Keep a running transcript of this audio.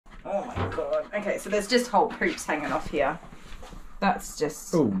God. Okay, so there's just whole poops hanging off here. That's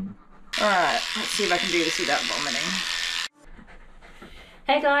just... Ooh. Alright, let's see if I can do this without vomiting.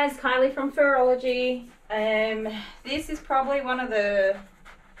 Hey guys, Kylie from Furology. This is probably one of the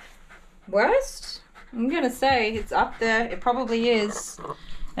worst. I'm gonna say it's up there. It probably is.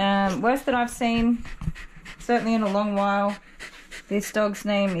 Worst that I've seen, certainly in a long while. This dog's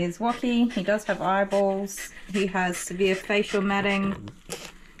name is Wocky. He does have eyeballs. He has severe facial matting.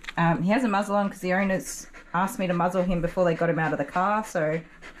 He has a muzzle on because the owners asked me to muzzle him before they got him out of the car, so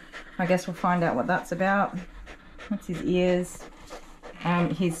I guess we'll find out what that's about. That's his ears.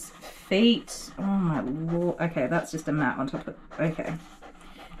 His feet. Oh my lord. Okay, that's just a mat on top of... Okay.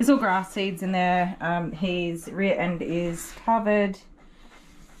 There's all grass seeds in there. His rear end is covered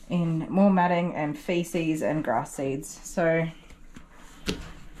in more matting and feces and grass seeds. So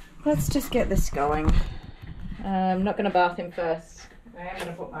let's just get this going. I'm not going to bath him first. I am going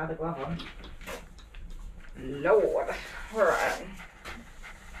to put my other glove on. Lord. Alright.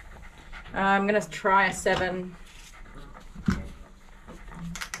 I'm going to try a 7.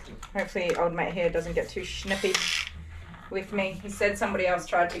 Hopefully old mate here doesn't get too snippy with me. He said somebody else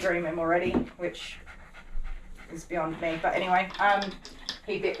tried to groom him already, which is beyond me. But anyway,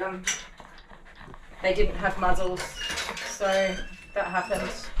 he bit them. They didn't have muzzles, so that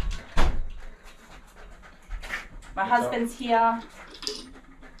happened. My husband's here.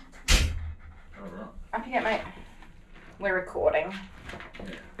 Up you get, mate. We're recording.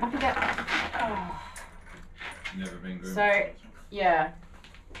 Up you get. Oh. Never been groomed. So, yeah.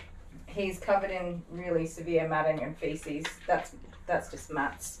 He's covered in really severe matting and feces. That's just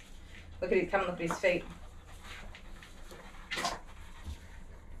mats. Look at him, come and look at his feet.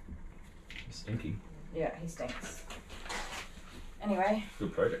 Stinky. Yeah, he stinks. Anyway.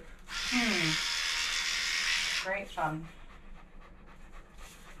 Good project. Great fun.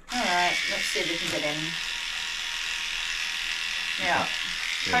 Alright, let's see if we can get in. Yeah.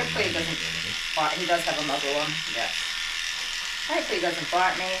 Hopefully he doesn't bite. He does have a muzzle on. Yeah. Hopefully he doesn't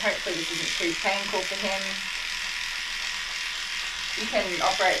bite me. Hopefully this isn't too painful for him. You can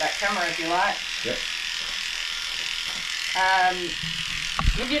operate that camera if you like. Yep.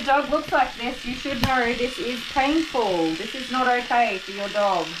 If your dog looks like this, you should know this is painful. This is not okay for your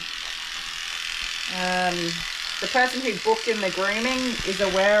dog. The person who booked in the grooming is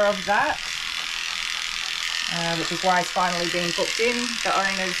aware of that, which is why it's finally been booked in. The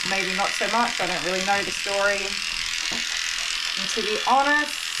owners maybe not so much. I don't really know the story. And to be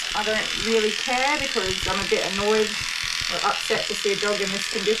honest, I don't really care because I'm a bit annoyed or upset to see a dog in this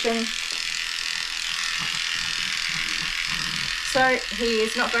condition. So he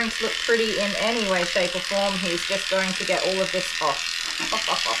is not going to look pretty in any way, shape or form. He's just going to get all of this off.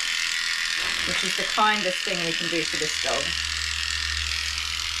 Which is the kindest thing we can do for this dog.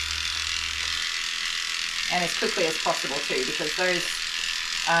 And as quickly as possible too, because those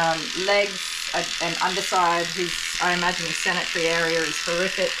legs and underside, I imagine his sanitary area is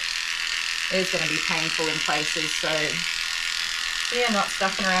horrific. It is going to be painful in places, so yeah, not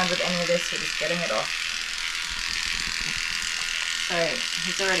stuffing around with any of this, we're just getting it off. So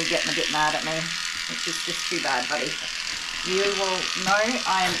he's already getting a bit mad at me, which is just too bad, buddy. You will know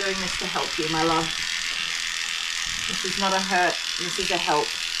I am doing this to help you, my love. This is not a hurt, this is a help.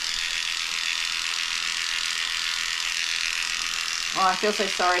 Oh, I feel so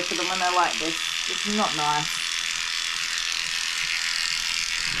sorry for them when they're like this. It's not nice.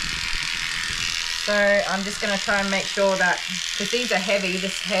 So I'm just going to try and make sure that, because these are heavy,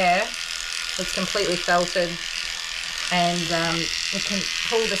 this hair is completely felted, and it can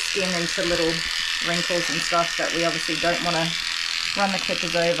pull the skin into little wrinkles and stuff that we obviously don't want to run the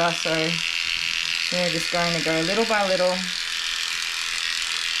clippers over, so we're just going to go little by little,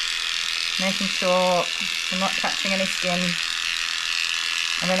 making sure we're not catching any skin.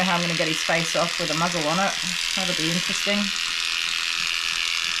 I don't know how I'm going to get his face off with a muzzle on it. That'll be interesting.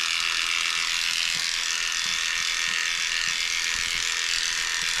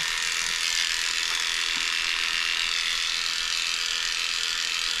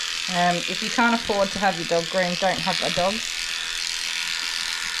 If you can't afford to have your dog groomed, don't have a dog.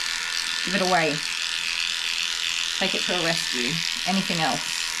 Give it away. Take it to a rescue. Anything else,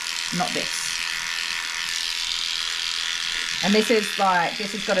 not this. And this is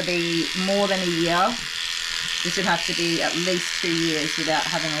got to be more than a year. This would have to be at least 2 years without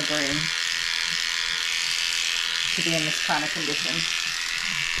having a groom to be in this kind of condition.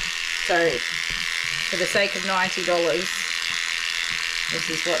 So, for the sake of $90, this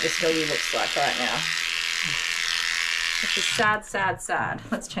is what this doggy looks like right now. Which is sad, sad, sad.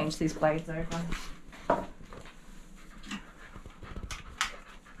 Let's change these blades over.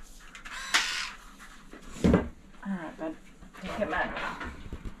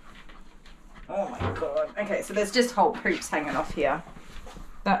 Okay, so there's just whole poops hanging off here.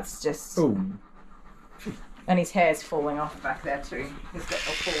 That's just... Oh. And his hair's falling off back there too. He's got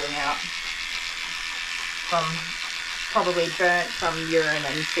all falling out from probably burnt from urine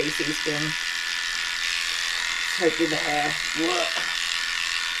and feces being soaked in the hair.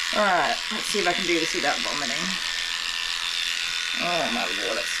 Alright, let's see if I can do this without vomiting. Oh my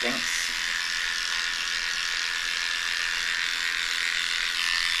lord, it stinks.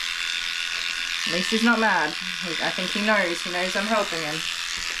 At least he's not mad. I think he knows. He knows I'm helping him.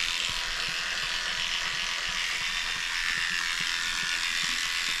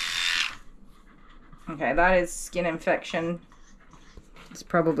 Okay, that is skin infection. It's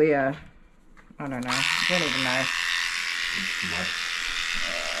probably a... I don't know. I don't even know.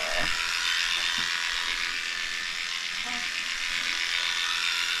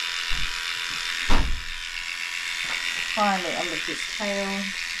 Find the end of his tail.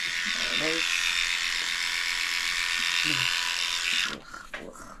 There it is.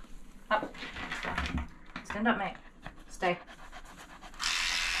 Up. Stand up, mate. Stay.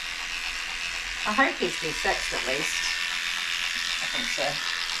 I hope he's de-sexed at least. I think so.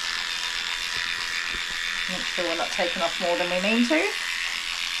 Make sure we're not taking off more than we need to.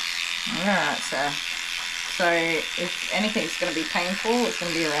 Alright, so if anything's going to be painful, it's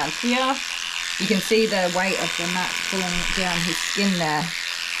going to be around here. You can see the weight of the mat pulling down his skin there,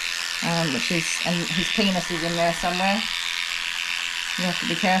 and his penis is in there somewhere. You have to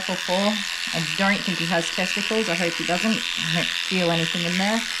be careful for. I don't think he has testicles. I hope he doesn't. I don't feel anything in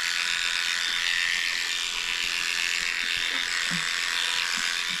there.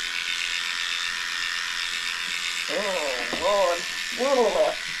 Oh,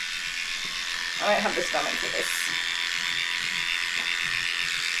 Lord. I don't have the stomach for this.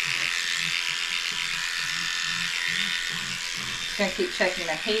 Just going to keep checking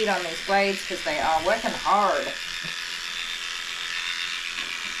the heat on these blades because they are working hard.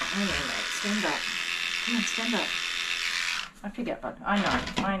 Come on, mate. Stand up. Come on, stand up. I forget, bud.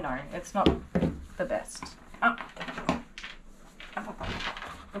 I know. It's not the best. Up. Up.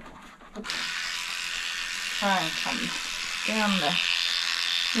 Try and come down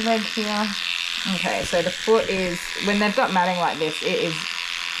the leg here. Okay, so the foot is, when they've got matting like this, it is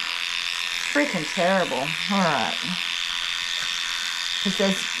freaking terrible. Alright.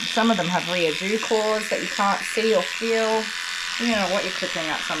 Because some of them have residue claws that you can't see or feel. You don't know what you're clicking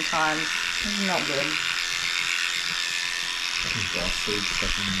at sometimes. It's not good.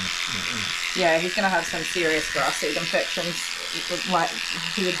 Yeah, he's going to have some serious grass seed infections. Like,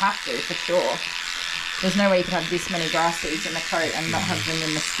 he would have to, for sure. There's no way you could have this many grass seeds in the coat and not have them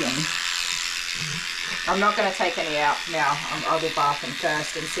in the skin. I'm not going to take any out now. I will bath them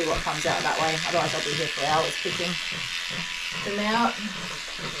first and see what comes out that way. Otherwise I'll be here for hours picking them out.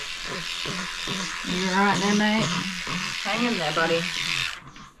 You alright there, mate? Hang in there, buddy.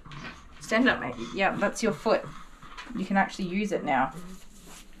 Stand up, mate. Yeah, that's your foot. You can actually use it now.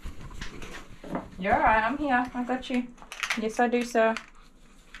 You're alright, I'm here. I got you. Yes, I do, sir.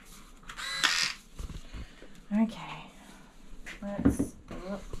 Okay. Let's...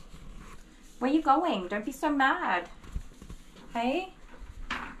 Where are you going? Don't be so mad. Hey?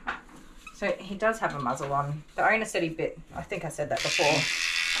 So he does have a muzzle on. The owner said he bit. I think I said that before.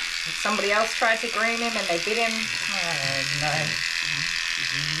 Somebody else tried to groom him and they bit him. Oh no.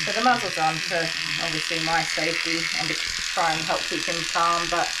 So the muzzle's on for obviously my safety and to try and help keep him calm,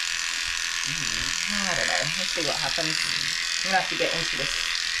 but I don't know. Let's see what happens. I'm gonna have to get into this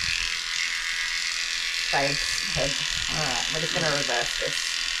face, head. Alright, we're just gonna reverse this.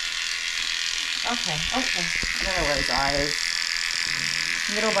 Okay. I don't know where his eye is.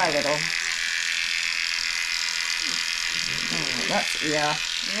 Little by little. Oh, that's ear.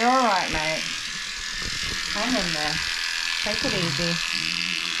 You're alright, mate. Hang in there. Take it easy.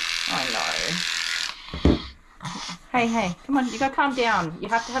 I know. Hey, come on, you gotta calm down. You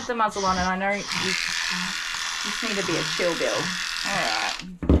have to have the muzzle on, and I know you just need to be a chill bill.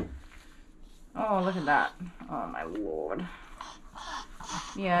 Alright. Oh, look at that. Oh, my lord.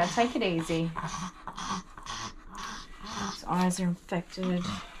 Yeah, take it easy. His eyes are infected.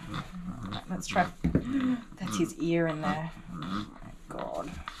 Let's try. That's his ear in there. Oh my god.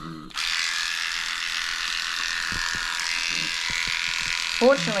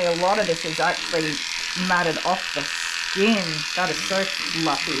 Fortunately, a lot of this is actually matted off the skin. That is so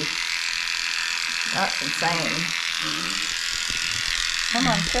lucky. That's insane. Come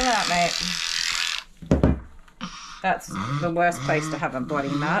on, chill out, mate. That's the worst place to have a bloody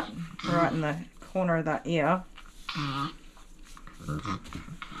mat. Right in the corner of that ear.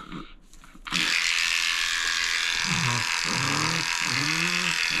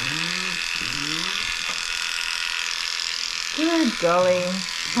 golly.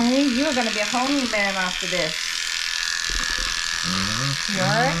 Hey, you're going to be a whole new man after this. You're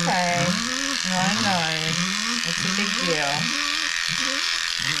okay. I know. It's a big deal.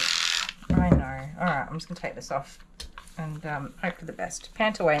 I know. Alright, I'm just going to take this off and hope for the best.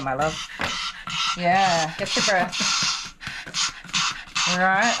 Pant away, my love. Yeah, get your breath.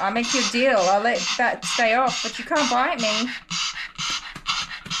 Alright, I'll make you a deal. I'll let that stay off, but you can't bite me.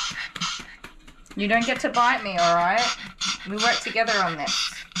 You don't get to bite me, alright? We work together on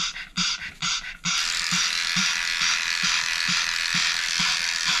this.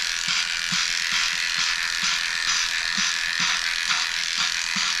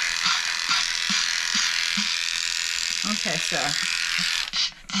 Okay, so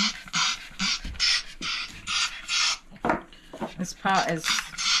this part is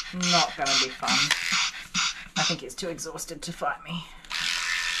not going to be fun. I think it's too exhausted to fight me.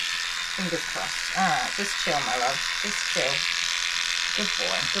 Fingers crossed. Alright, just chill, my love. Just chill. Good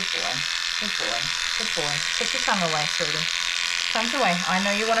boy, good boy, good boy, good boy. Put your tongue away, sweetie. Tongue's away. I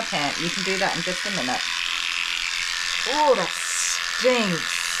know you want a pant. You can do that in just a minute. Oh, that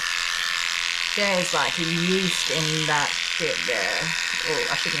stinks. There's like yeast in that shit there. Oh,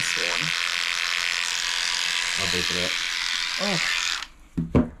 I shouldn't have sworn. I'll beep it out.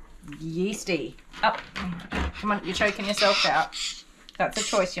 Oh, yeasty. Up. Come on, you're choking yourself out. That's a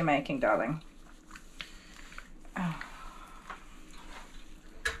choice you're making, darling. Oh.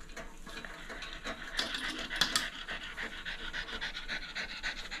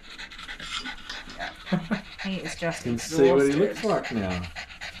 Yeah. He is just You can exhausted. see what he looks like now.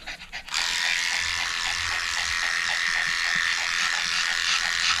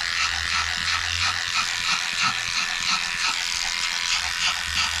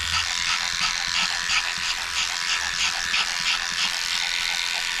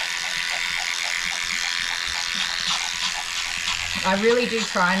 I really do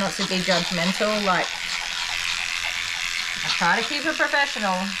try not to be judgmental, like, I try to keep it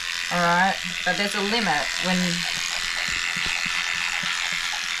professional, alright, but there's a limit when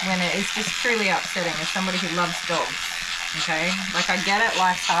it is just truly upsetting as somebody who loves dogs, okay? Like, I get it,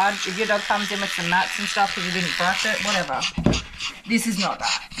 life's hard. If your dog comes in with some mats and stuff because you didn't brush it, whatever. This is not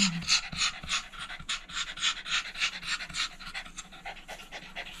that.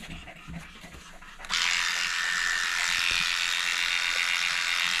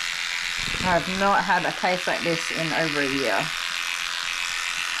 I've not had a case like this in over a year.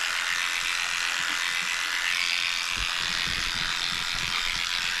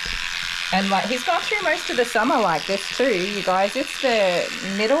 And like, he's gone through most of the summer like this too, you guys. It's the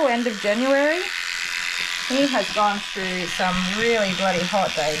end of January. He has gone through some really bloody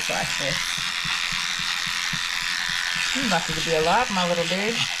hot days like this. You're lucky to be alive, my little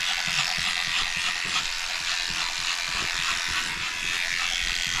dude.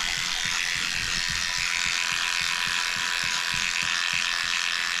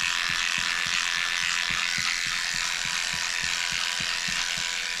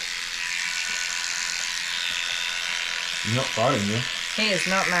 He's not fighting you. He is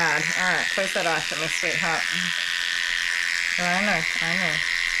not mad. Alright, close that eye for me, sweetheart. Oh, I know. Hang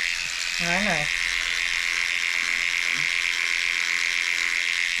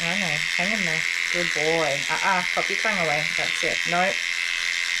in there. Good boy. Pop your tongue away. That's it. No.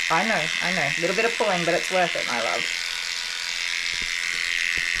 I know. A little bit of pulling, but it's worth it, my love.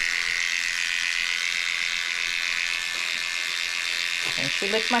 Don't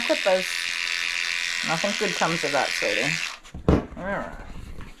you lick my clippers. Nothing good comes of that, sweetie. Alright.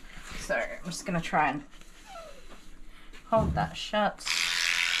 So, I'm just going to try and hold that shut.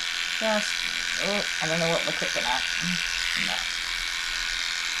 Just, oh, I don't know what we're cooking at. No.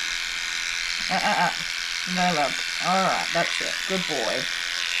 No, love. Alright, that's it. Good boy.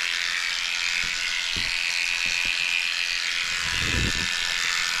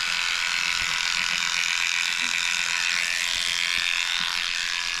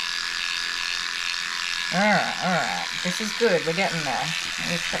 Alright. This is good. We're getting there. Let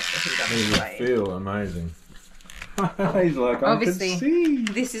me put the heat on this blade. You feel amazing. He's like, obviously, I can see.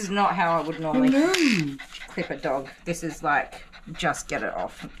 This is not how I would normally clip a dog. This is like, just get it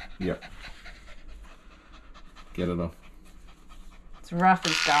off. Yep. Get it off. It's rough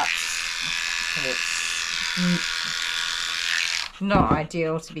as guts. It's not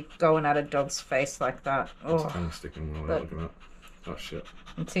ideal to be going at a dog's face like that. Oh, It's tongue sticking while we're looking at. Oh shit.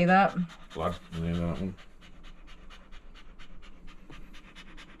 You see that? Blood in that one.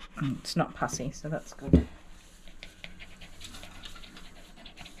 It's not pussy, so that's good.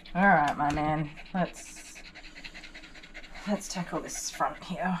 Alright, my man. Let's tackle this front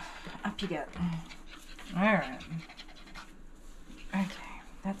here. Up you get. Alright. Okay,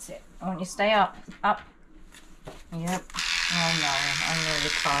 that's it. I want you to stay up. Up. Yep. Oh no, I'm really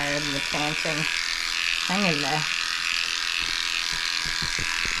tired and you're panting. Hang in there.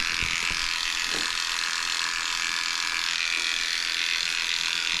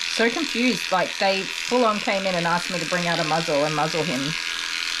 So confused. Like, they full on came in and asked me to bring out a muzzle and muzzle him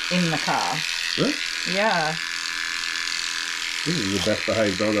in the car. Really? Yeah. This is the best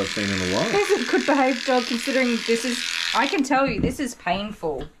behaved dog I've seen in a while. This is a good behaved dog considering this is, I can tell you, this is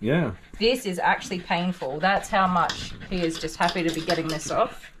painful. Yeah. This is actually painful. That's how much he is just happy to be getting this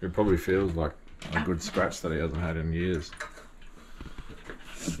off. It probably feels like a good scratch that he hasn't had in years.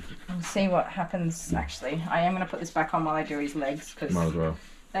 We'll see what happens actually. I am going to put this back on while I do his legs because Might as well.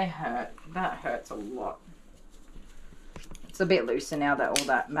 they hurt. That hurts a lot. It's a bit looser now that all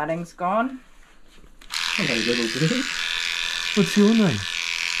that matting's gone. Hello, little dude. What's your name?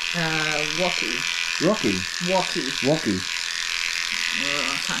 Wocky. Rocky. Wocky. Wocky.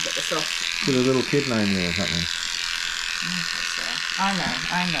 Oh, I can't get this off. Put a little kid name there or something. Okay, so I know.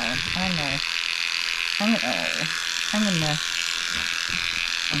 Hang it. Oh, hang in there.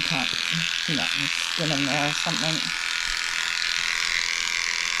 I can't. No, skin in there or something.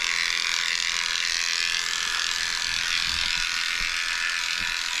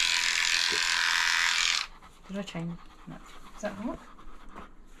 Did I change? No. Is that hot?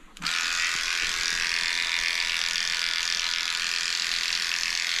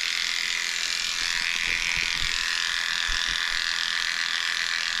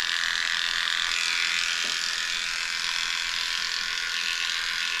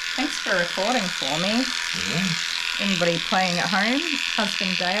 Thanks for recording for me. Yeah. Anybody playing at home?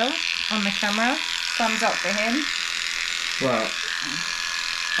 Husband Dale on the camera. Thumbs up for him. Well,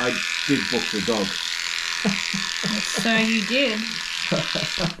 I did book the dog. So you did.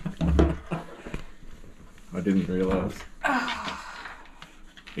 I didn't realise.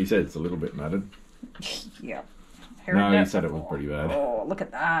 He said it's a little bit matted. Yeah. No, he said it was pretty bad. Oh, look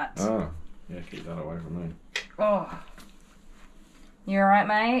at that. Oh, yeah, keep that away from me. Oh. You alright,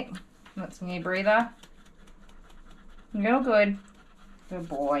 mate? That's a new breather. You're good. Good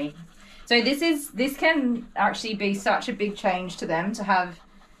boy. So this can actually be such a big change to them to have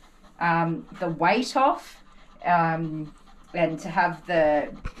the weight off and to have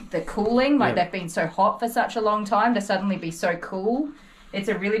the cooling, like they've been so hot for such a long time, to suddenly be so cool. It's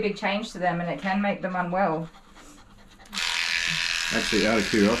a really big change to them and it can make them unwell. Actually, out of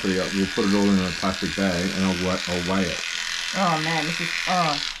curiosity, we'll put it all in a plastic bag and I'll weigh it. Oh man, this is,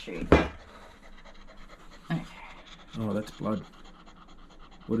 oh shoot. Okay. Oh, that's blood.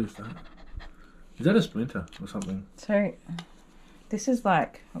 What is that? Is that a splinter or something? So, this is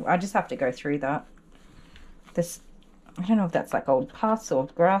like, I just have to go through that. This, I don't know if that's like old pus or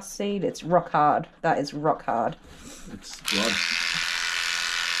grass seed. It's rock hard. That is rock hard. It's blood.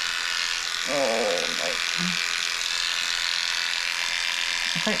 Oh, no.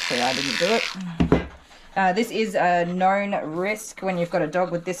 Hopefully I didn't do it. This is a known risk when you've got a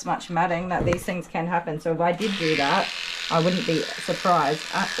dog with this much matting that these things can happen. So if I did do that, I wouldn't be surprised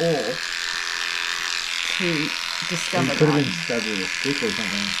at all to discover that. Could have been stabbed with a stick or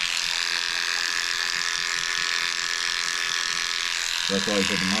something. That's why he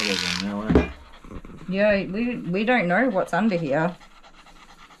put the muzzles on now, eh? Yeah, we don't know what's under here.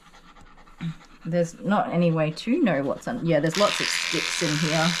 There's not any way to know what's under. Yeah, there's lots of sticks in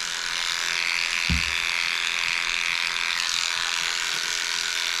here.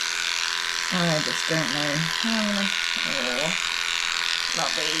 I just don't know. Oh,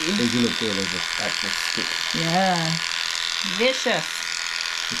 lovely. Did you look there? There's a stack of sticks. Yeah. Vicious.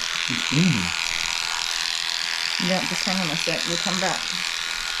 It's in. Yeah, just hang on a sec. We'll come back.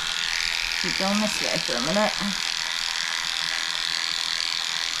 Keep going this way for a minute.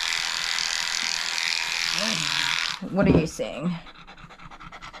 What are you seeing?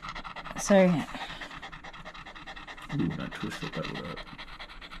 So, Ooh, don't twist it, that would hurt.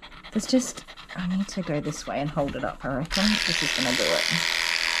 there's just, I need to go this way and hold it up, I reckon. This is going to do it.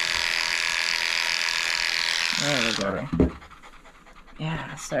 There we go.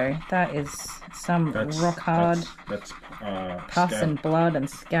 Yeah, so that is some rock hard That's pus scab. and blood and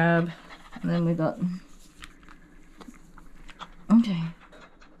scab. And then we got, okay.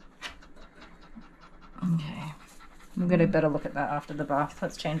 Okay. We'll get a better look at that after the bath.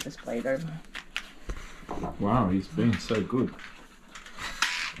 Let's change this blade over. Wow, he's been so good.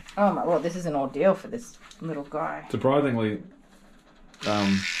 Oh my lord, this is an ordeal for this little guy. Surprisingly,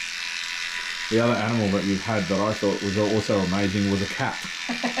 the other animal that you've had that I thought was also amazing was a cat.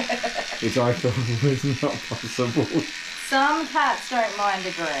 Which I thought was not possible. Some cats don't mind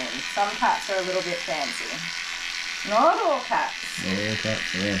a groom. Some cats are a little bit fancy. Not all cats. All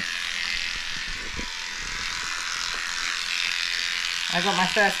cats, yeah. I got my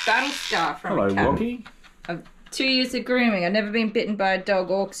first battle scar from Hello, a cat. Wocky. 2 years of grooming. I've never been bitten by a dog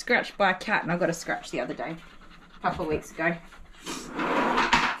or scratched by a cat, and I got a scratch the other day, a couple of weeks ago.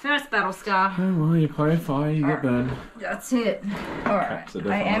 First battle scar. Oh, well, you play fire, you get burned. That's it. Alright.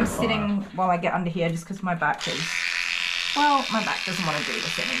 I am sitting while I get under here just because my back is... Well, my back doesn't want to do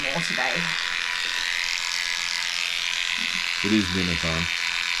this anymore today. It is dinner time.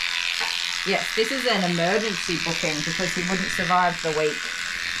 Yes, this is an emergency booking because he wouldn't survive the week.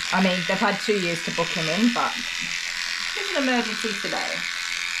 I mean, they've had 2 years to book him in, but it's an emergency today.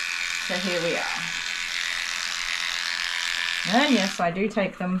 So here we are. And yes, I do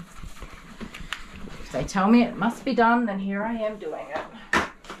take them. If they tell me it must be done, then here I am doing it.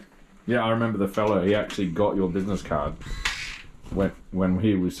 Yeah, I remember the fellow, he actually got your business card when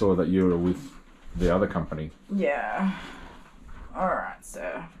we saw that you were with the other company. Yeah. Alright,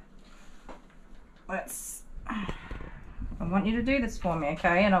 so let's... I want you to do this for me,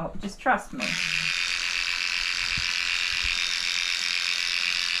 okay? And just trust me.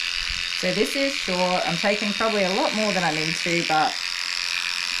 So this is short. I'm taking probably a lot more than I need to, but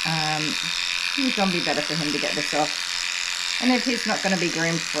it's going to be better for him to get this off. And if he's not going to be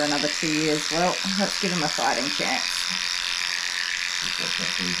groomed for another 2 years, well, let's give him a fighting chance.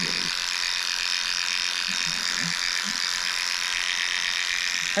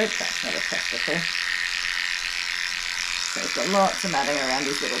 Hope that's not a testicle. So he's got lots of matting around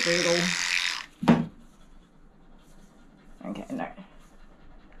his little doodle. Okay, no.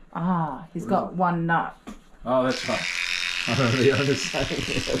 Ah, he's got one nut. Oh, that's right. I remember the owner saying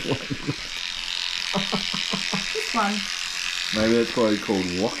he had one. This one. Maybe that's why he's called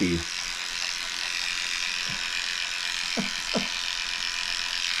Wocky.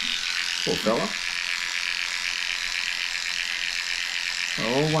 Poor fella.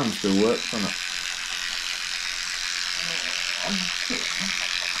 Oh, one still works on it.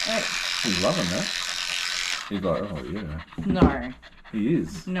 He's loving that. He's like, oh yeah. No. He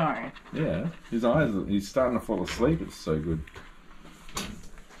is. No. Yeah. His eyes, he's starting to fall asleep. It's so good.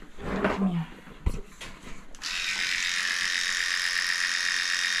 Yeah.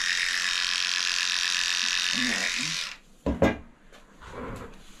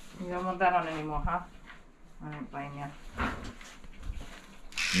 You don't want that on anymore, huh? I don't blame you.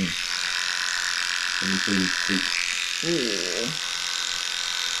 Let me see his feet. Ew.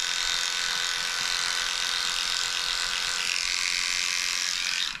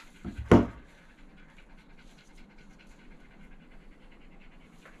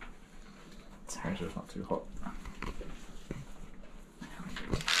 Sorry, it's not too hot.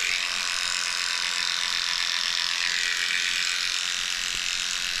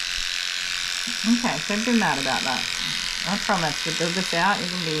 Okay, don't be mad about that. I promise, we'll build this out, you're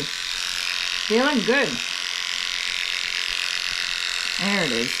going to be feeling good. There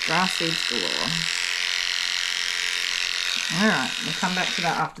it is, grass seeds galore. Alright, we'll come back to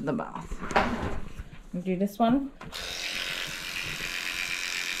that after the bath. We'll do this one.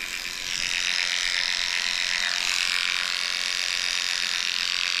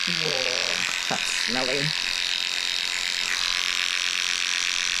 Whoa, that's smelly.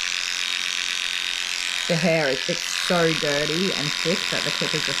 The hair is so dirty and thick that the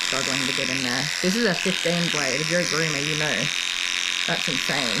clippers are struggling to get in there. This is a 15 blade. If you're a groomer, you know. That's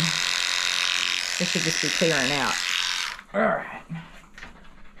insane. This should just be clearing out. Alright.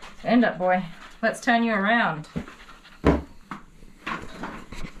 Stand up, boy. Let's turn you around.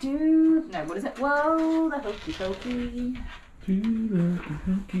 No, what is it? Whoa, the hokey pokey. Do the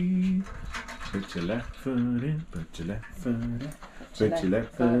hokey. Put your left foot in, put your left foot in. Put your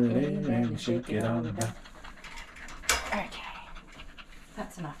left foot in and shake it on the back. Okay.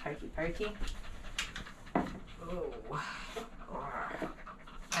 That's enough hokey pokey. Ooh. Alright.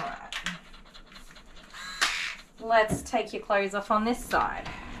 Let's take your clothes off on this side.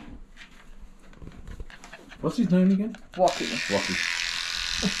 What's his name again? Wocky. Wocky.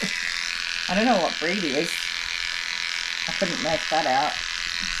 I don't know what breed he is. I couldn't make that out.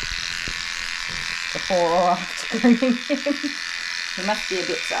 Before or after grooming him. He must be a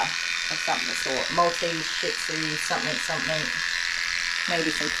bitzer of some sort. Maltese, Shih Tzu, something. Maybe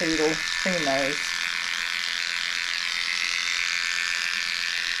some poodle. Who knows?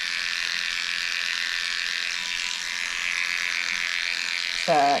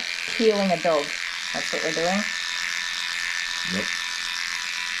 Healing a dog. That's what we're doing. Yep.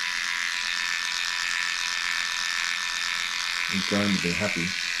 He's going to be happy.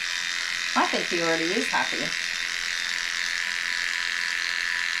 I think he already is happy.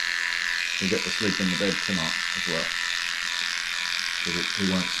 He'll get to sleep in the bed tonight as well. He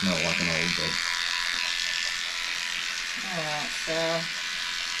won't smell like an old dog. Alright, so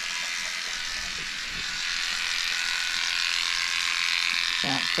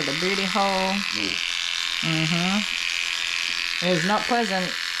that for the booty hole. It is not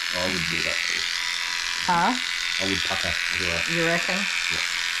pleasant. I would do that too. Huh? I would pucker as well. You reckon? Yeah,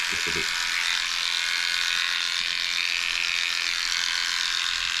 just a bit.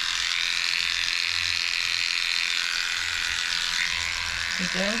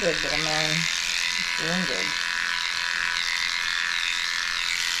 He's doing good, little man. He's doing good.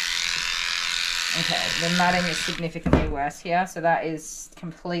 Okay, the matting is significantly worse here, so that is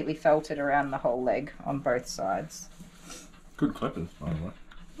completely felted around the whole leg on both sides. Good clippers, by the way.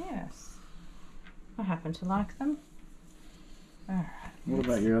 Yes. I happen to like them. Alright. What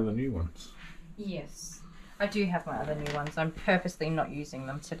about your other new ones? Yes. I do have my other new ones. I'm purposely not using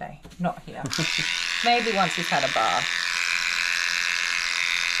them today. Not here. Maybe once he's had a bath.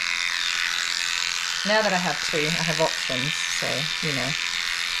 Now that I have two, I have options, so, you know.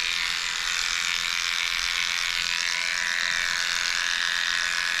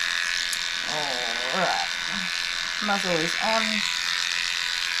 Alright. Muzzle is on.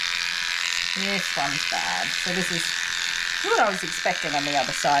 This one's bad. So this is what I was expecting on the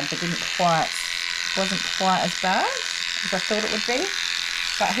other side, but wasn't quite as bad as I thought it would be.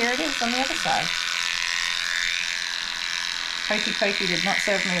 But here it is on the other side. Hokey pokey did not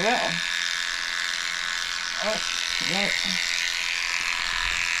serve me well. Oh, no.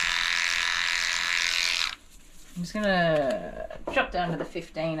 I'm just going to drop down to the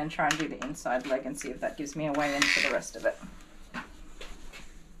 15 and try and do the inside leg and see if that gives me a way in for the rest of it.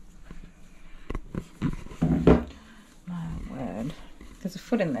 My word. There's a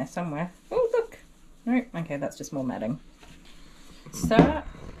foot in there somewhere. Oh, look. No, okay, that's just more matting. So,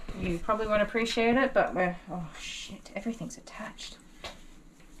 you probably won't appreciate it, but we're... Oh, shit. Everything's attached.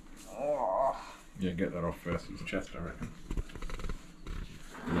 Oh. Yeah, get that off first. His chest, I reckon.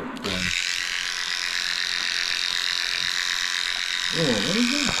 Oh, what is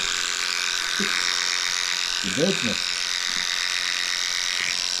that? The bird's nest.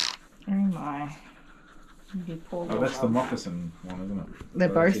 Oh my. You poor Oh, that's the dog. moccasin one, isn't it? They're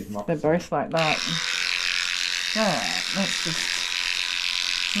Berri's both moccasin. like that. Alright, let's just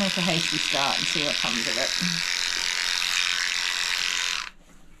make a hasty start and see what comes of it.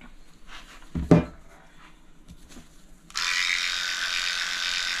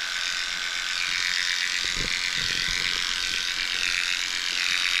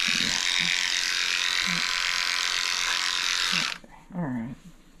 Alright.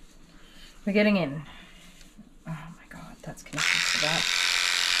 We're getting in. Oh my god, that's connected to that.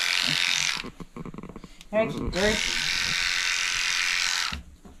 Okay, okay.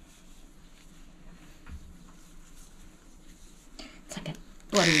 It's like a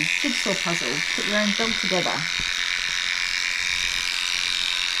bloody jigsaw puzzle. Put your own dog together.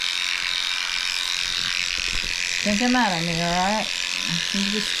 Don't get mad at me, alright? You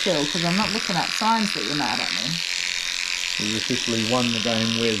just chill, because I'm not looking at signs that you're mad at me. He officially won the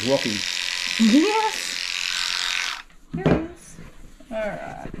game with Wocky. Yes! Here he is.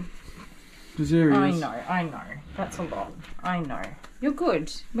 Alright. I know. That's a lot. I know. You're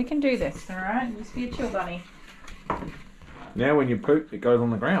good. We can do this, alright? Just be a chill bunny. Now when you poop, it goes on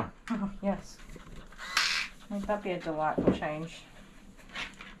the ground. Oh, yes. Won't that be a delightful change?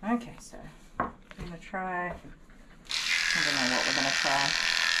 Okay, so I'm going to try... I don't know what we're going to try.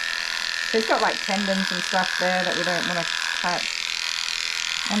 So it's got like tendons and stuff there that we don't want to touch.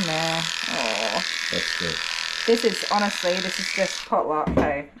 And there. Oh. That's good. This is, honestly, this is just potluck,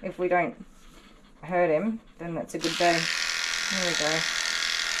 hey. If we don't hurt him, then that's a good day. There we go.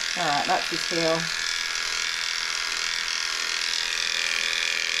 Alright, that's his heel.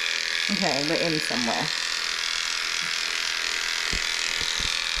 Okay, we're in somewhere.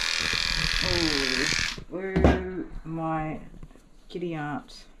 Ooh, my giddy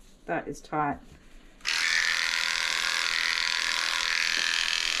aunt. That is tight.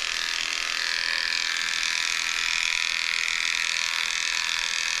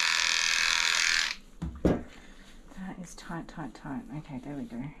 That is tight, tight, tight. Okay, there we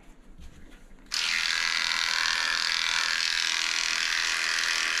go.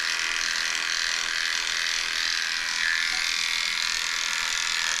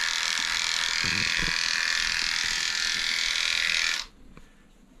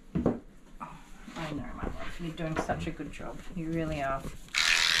 I know, my love. You're doing such a good job. You really are.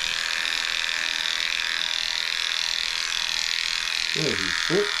 There's his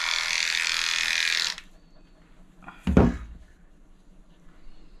foot.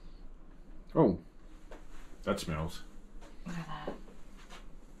 Oh, that smells. Look at that.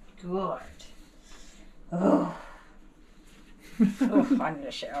 Good. Oh. Oh, I need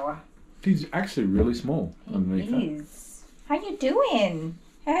a shower. He's actually really small underneath He is. How you doing?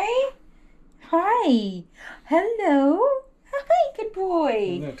 Hey? Hi. Hello. Hi, good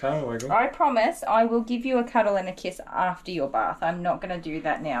boy. No tail waggle. I promise I will give you a cuddle and a kiss after your bath. I'm not going to do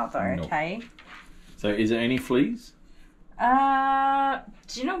that now though, Nope. okay? So is there any fleas? Do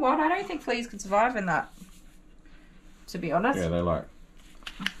you know what? I don't think fleas could survive in that, to be honest. Yeah, they're like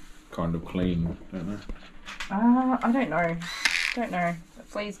kind of clean, don't they? I don't know. Don't know. But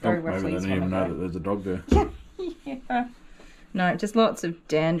fleas go where Maybe fleas they don't even want know to that there's a dog there. go. Yeah. No, just lots of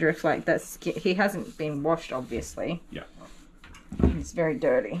dandruff like that. He hasn't been washed, obviously. Yeah. He's very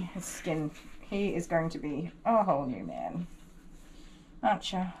dirty. His skin, he is going to be a whole new man.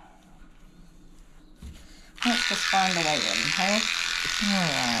 Aren't you? Let's just find a way in, hey?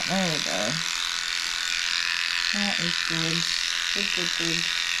 Alright, there we go. That is good. Good, good, good.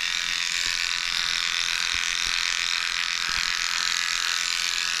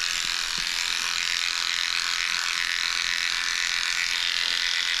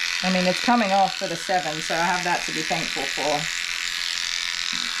 I mean, it's coming off for the 7, so I have that to be thankful for.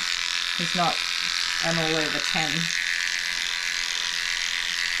 He's not an all over 10.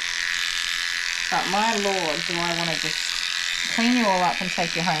 But my lord, do I want to just clean you all up and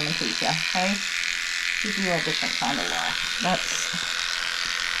take you home and keep you, hey? Give you a different kind of life. That's...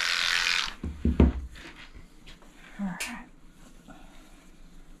 Alright.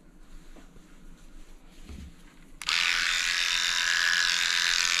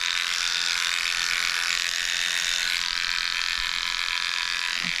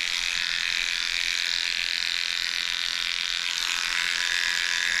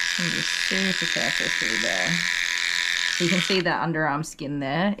 Be super careful through there. So you can see that underarm skin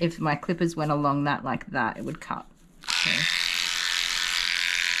there. If my clippers went along that like that, it would cut. Okay.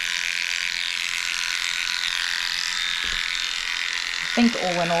 I think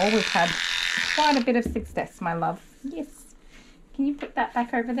all in all, we've had quite a bit of success, my love. Yes. Can you put that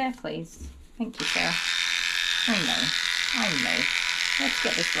back over there, please? Thank you, sir. I know. Let's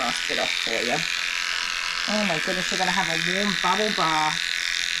get this last bit off for you. Oh my goodness, we're going to have a warm bubble bath.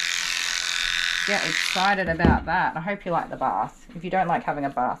 Get excited about that. I hope you like the bath. If you don't like having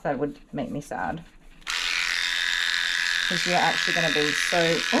a bath, that would make me sad. Because you're actually going to be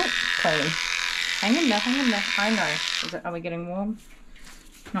so... Oh, clean. Hang in there. I know. Are we getting warm?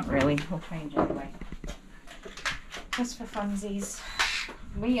 Not really. We'll change anyway. Just for funsies.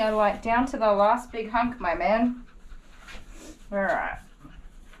 We are like down to the last big hunk, my man. Alright.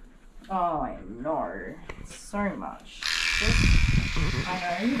 Oh, I know. So much.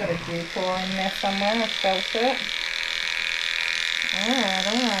 I know, you got a dew claw in there somewhere. I felt it.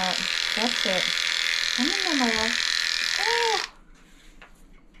 Alright. That's it. Come in there, my love. Oh.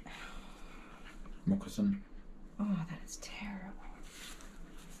 Moccasin. Oh, that is terrible.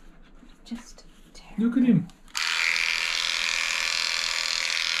 Just terrible. Look at him.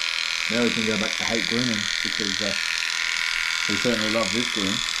 Now we can go back to hate grooming because we certainly love this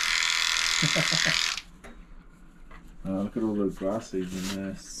groom. Oh, look at all those grass seeds in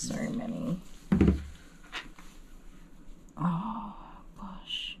there. So many. Oh,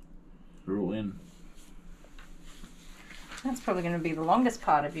 gosh. They're all in. That's probably going to be the longest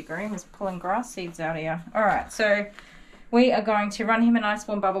part of your groom, is pulling grass seeds out of you. Alright, so we are going to run him a nice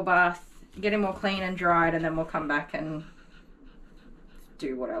warm bubble bath, get him all clean and dried, and then we'll come back and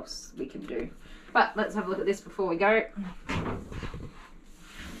do what else we can do. But let's have a look at this before we go.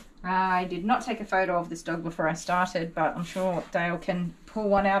 I did not take a photo of this dog before I started, but I'm sure Dale can pull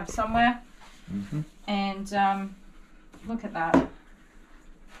one out of somewhere. Mm-hmm. And look at that.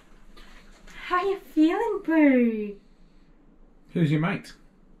 How you feeling, boo? Who's your mate?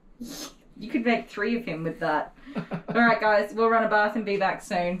 You could make 3 of him with that. Alright guys, we'll run a bath and be back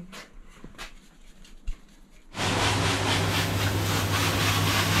soon.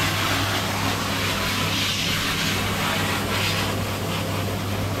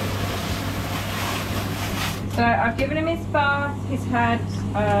 So I've given him his bath. He's had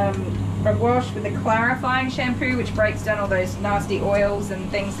a wash with a clarifying shampoo, which breaks down all those nasty oils and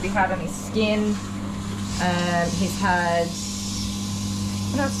things that he had on his skin. He's had,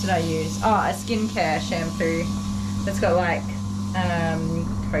 what else did I use? Oh, a skincare shampoo that's got like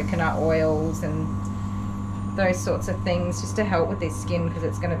coconut oils and those sorts of things, just to help with his skin because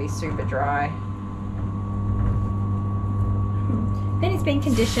it's going to be super dry. Then he's been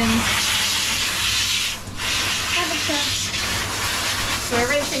conditioned. So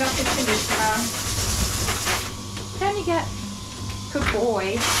everything off his conditioner. Can you get? Good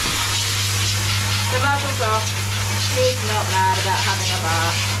boy. The muzzle's off. He's not mad about having a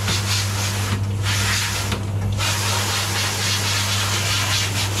bath.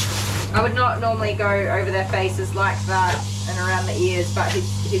 I would not normally go over their faces like that and around the ears, but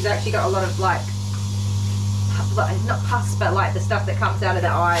he's actually got a lot of like not pus, but like the stuff that comes out of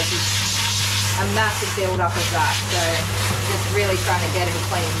their eyes is a massive build up of that. So just really trying to get him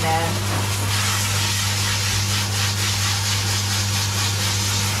clean there.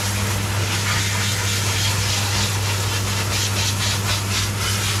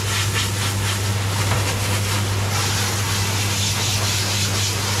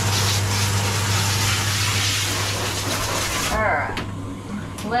 Alright,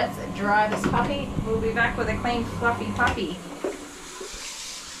 let's dry this puppy. We'll be back with a clean, fluffy puppy.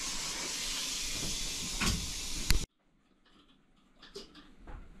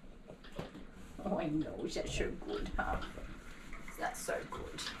 Oh, I know, that's so good, huh? That's so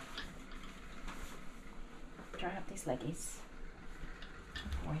good. Dry up these leggies. Oh,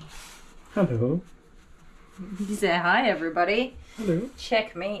 boy. Hello. Say hi, everybody. Hello.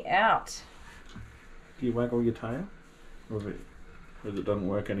 Check me out. Do you waggle your tail? Or is it doesn't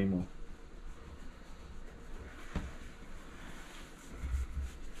work anymore?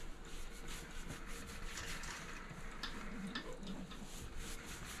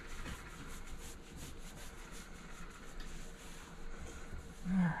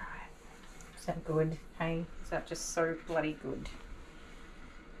 Alright. Is that good? Hey, is that just so bloody good?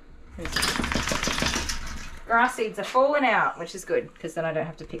 Grass seeds are falling out, which is good, because then I don't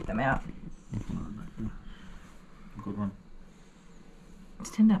have to pick them out. Good one.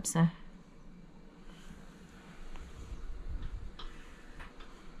 Stand up, sir.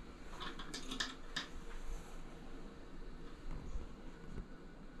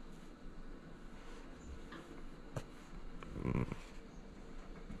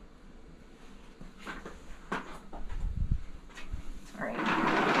 Sorry.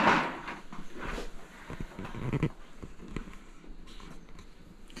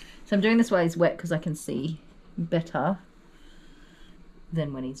 So I'm doing this while he's wet because I can see better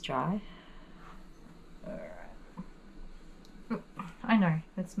than when he's dry. Alright. I know,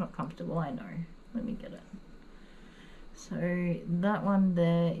 it's not comfortable, I know. Let me get it. So that one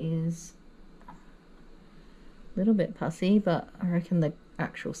there is a little bit pussy, but I reckon the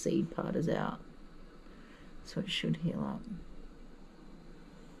actual seed part is out. So it should heal up.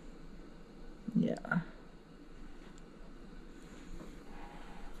 Yeah.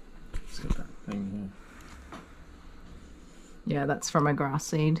 It's got that thing here. Yeah, that's from a grass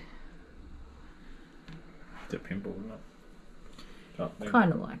seed. It's a pimple, isn't it?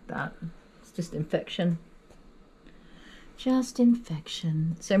 Kind of like that. It's just infection. Just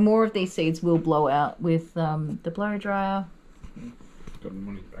infection. So more of these seeds will blow out with the blow dryer. Got him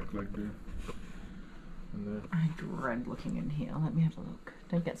on his back leg there. And there. I dread looking in here. Let me have a look.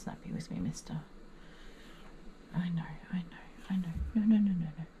 Don't get snappy with me, mister. I know. No.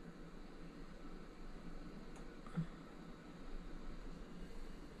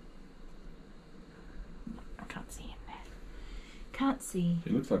 I can't see in there. Can't see.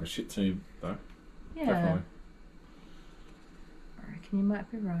 It looks like a shih tzu though. Yeah. Definitely. I reckon you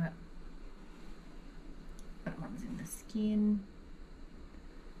might be right. That one's in the skin.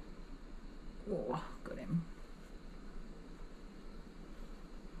 Oh, got him.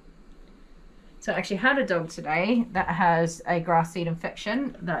 So I actually had a dog today that has a grass seed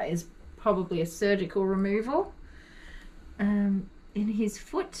infection that is probably a surgical removal in his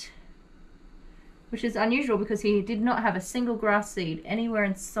foot, which is unusual because he did not have a single grass seed anywhere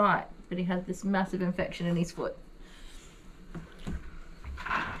in sight, but he has this massive infection in his foot.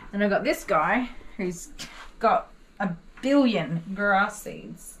 And I've got this guy who's got 1 billion grass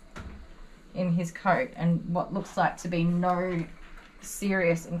seeds in his coat and what looks like to be no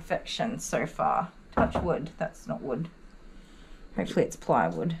serious infection so far. Touch wood. That's not wood. Hopefully it's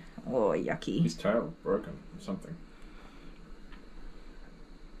plywood. Oh, yucky. His tail broken or something.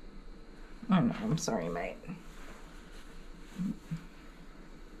 Oh no, I'm sorry, mate.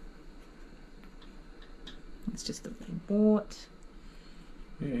 It's just that they bought.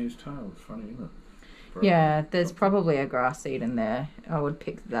 Yeah, his tail was funny, isn't it? Broken. Yeah, there's probably a grass seed in there. I would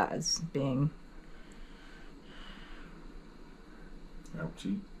pick that as being...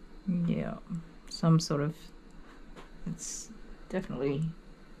 Ouchie. Yeah, some sort of... It's definitely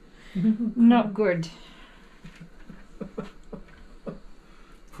not good.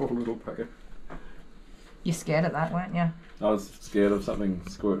 Poor little packer. You're scared of that, weren't you? I was scared of something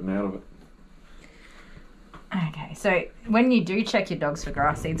squirting out of it. Okay, so when you do check your dogs for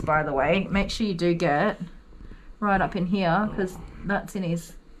grass seeds, by the way, make sure you do get right up in here, because that's in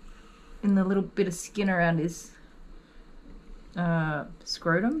the little bit of skin around his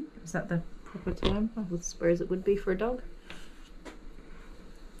scrotum. Is that the proper term? I would suppose it would be for a dog.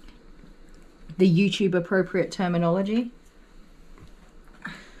 the YouTube appropriate terminology.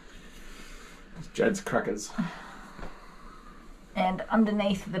 It's Jad's crackers. And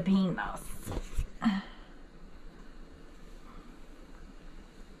underneath the peanuts.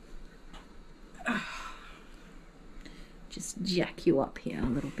 Just jack you up here a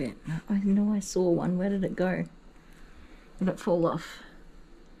little bit. I know I saw one. Where did it go? Did it fall off?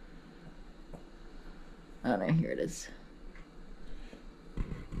 Oh no, here it is.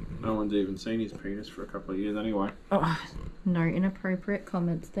 No one's even seen his penis for a couple of years anyway. Oh, no inappropriate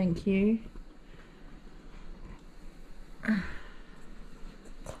comments, thank you.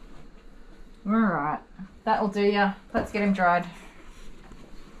 Alright, that'll do ya. Let's get him dried.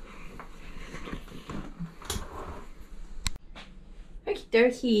 Okie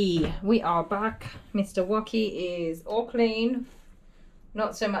dokie, we are back. Mr. Wocky is all clean.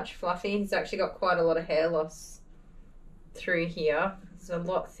 Not so much fluffy. He's actually got quite a lot of hair loss through here. He's a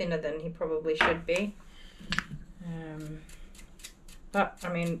lot thinner than he probably should be. But, I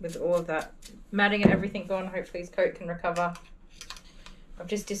mean, with all of that matting and everything gone, hopefully his coat can recover. I've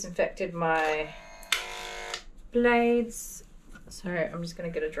just disinfected my blades. So I'm just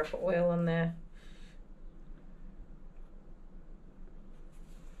going to get a drop of oil on there.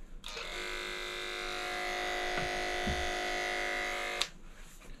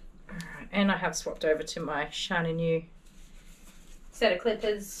 Alright, and I have swapped over to my shiny new set of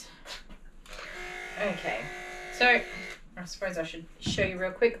clippers. Okay, so I suppose I should show you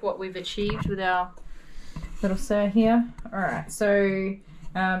real quick what we've achieved with our little sir here. Alright, so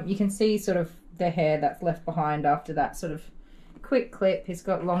you can see sort of the hair that's left behind after that sort of quick clip. He's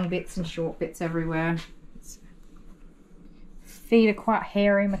got long bits and short bits everywhere. His feet are quite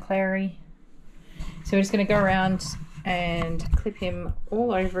hairy, McClary. So we're just going to go around and clip him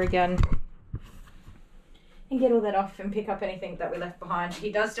all over again and get all that off and pick up anything that we left behind.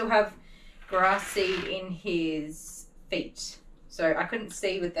 He does still have grass seed in his feet. So I couldn't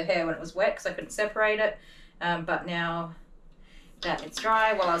see with the hair when it was wet because I couldn't separate it. But now that it's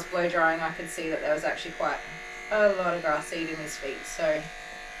dry, while I was blow drying, I could see that there was actually quite a lot of grass seed in his feet. So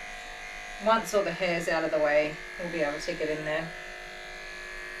once all the hair's out of the way, we'll be able to get in there.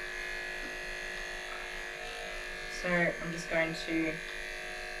 So I'm just going to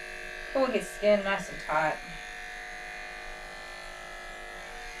pull his skin nice and tight.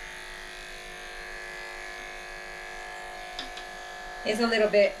 He's a little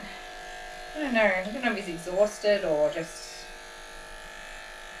bit, I don't know if he's exhausted or just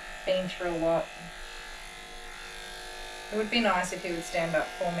been through a lot. It would be nice if he would stand up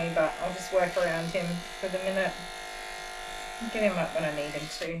for me, but I'll just work around him for the minute. Get him up when I need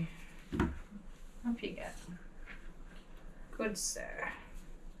him to. Up you get. Good sir.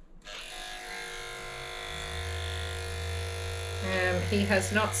 He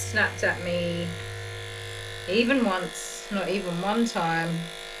has not snapped at me even once, not even one time.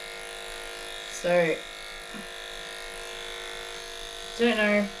 So, don't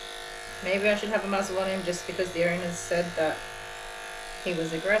know. Maybe I should have a muzzle on him just because the owners said that he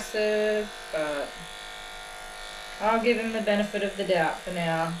was aggressive, but I'll give him the benefit of the doubt for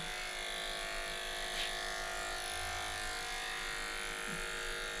now.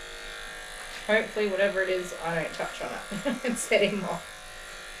 Hopefully whatever it is, I don't touch on it and set him off.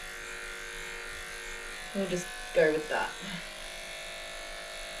 We'll just go with that.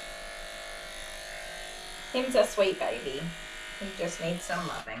 Him's a sweet baby. He just needs some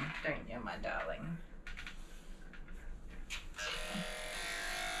loving, don't you, my darling?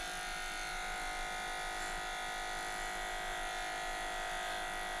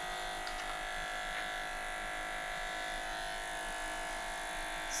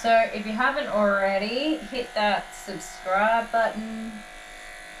 So if you haven't already, hit that subscribe button.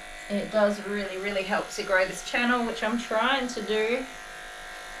 It does really help to grow this channel, which I'm trying to do.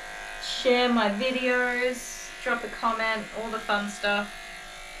 Share my videos, drop a comment, all the fun stuff.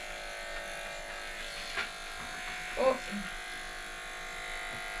 Oh.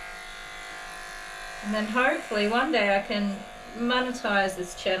 And then hopefully one day I can monetize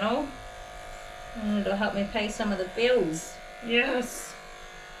this channel and it'll help me pay some of the bills. Yes.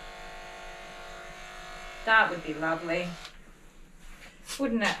 That would be lovely.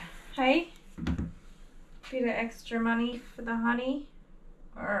 Wouldn't it? Hey? Bit of extra money for the honey.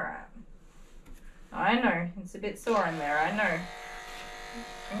 Alright. I know. It's a bit sore in there. I know.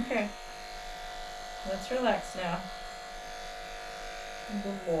 Okay. Let's relax now.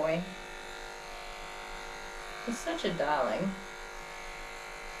 Good boy. He's such a darling.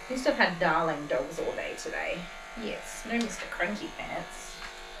 I used to have had darling dogs all day today. Yes. No Mr. Cranky Pants.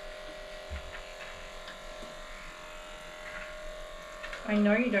 I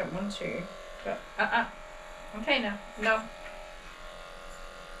know you don't want to. Go. Okay, now. No.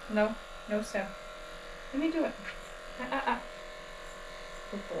 No. No, sir. Let me do it.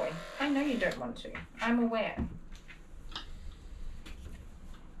 Good boy. I know you don't want to. I'm aware.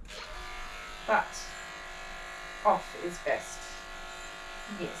 But off is best.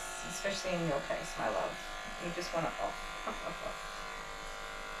 Yes, especially in your case, my love. You just want it off. Off, off, off.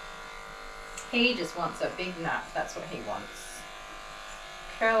 He just wants a big nap. That's what he wants.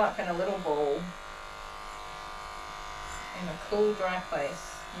 Curl up in a little ball in a cool, dry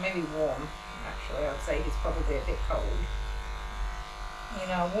place. Maybe warm, actually. I'd say he's probably a bit cold. In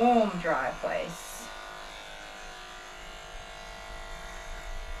a warm, dry place.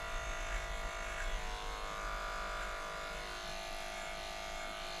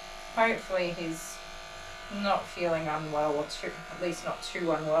 Hopefully he's not feeling unwell, or at least not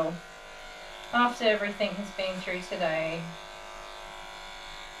too unwell, after everything he's been through today.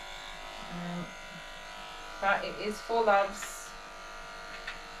 But it is for loves.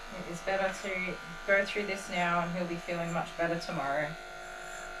 It is better to go through this now, and he'll be feeling much better tomorrow.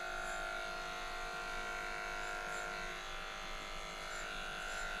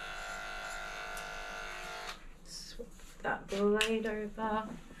 Swap that blade over.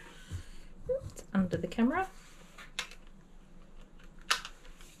 It's under the camera.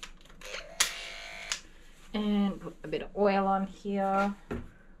 And put a bit of oil on here.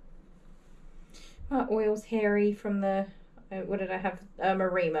 My oil's hairy from the, what did I have?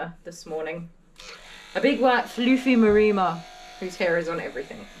 Marima this morning. A big white floofy Marima whose hair is on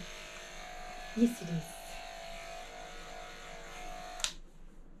everything. Yes, it is.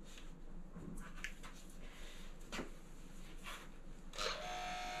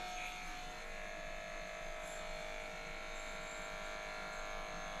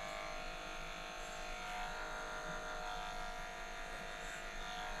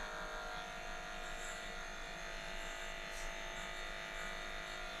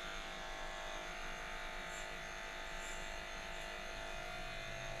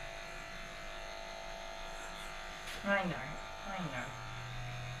 I know.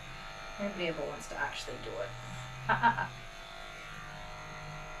 Nobody ever wants to actually do it.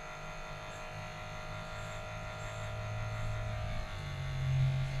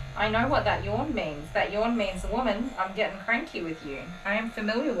 I know what that yawn means. That yawn means, woman, I'm getting cranky with you. I am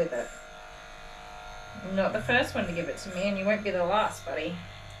familiar with it. You're not the first one to give it to me, and you won't be the last, buddy.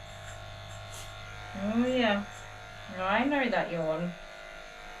 Oh yeah. I know that yawn.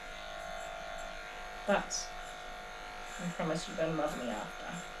 But I promise you're gonna love me after.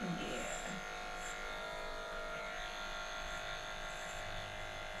 Yeah.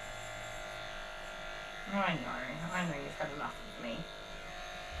 I know you've had enough of me.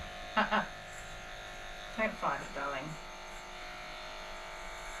 Don't fight it, darling.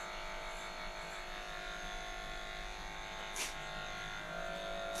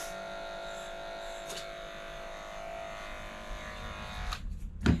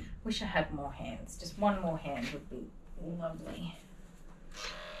 Wish I had more hands. Just one more hand would be lovely.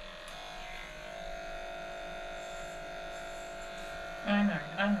 I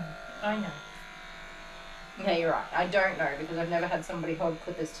know. Yeah, you're right. I don't know because I've never had somebody hold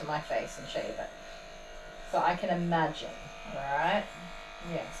clippers to my face and shave it. So I can imagine, alright?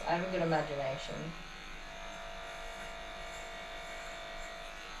 Yes, I have a good imagination.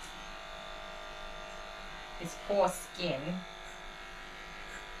 His poor skin.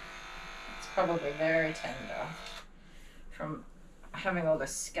 It's probably very tender from having all the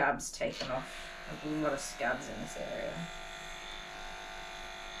scabs taken off. There's a lot of scabs in this area.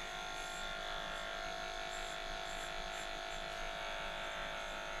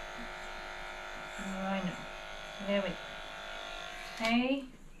 Oh, I know. There we go. Hey,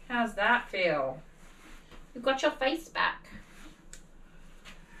 how's that feel? You got your face back.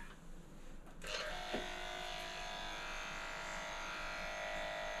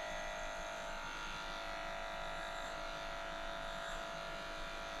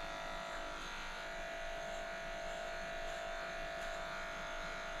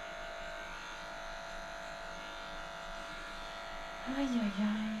 Ay, ay,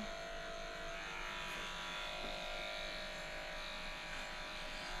 ay.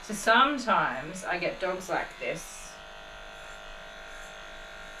 So sometimes I get dogs like this,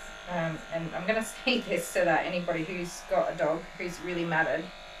 and I'm going to say this so that anybody who's got a dog who's really matted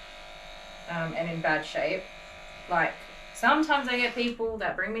and in bad shape, like sometimes I get people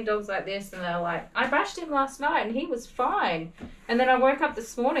that bring me dogs like this and they're like, I bashed him last night and he was fine, and then I woke up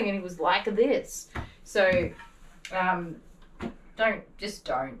this morning and he was like this. So don't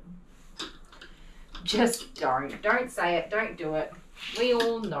say it, don't do it. we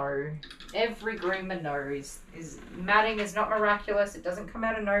all know, every groomer knows, is matting is not miraculous. It doesn't come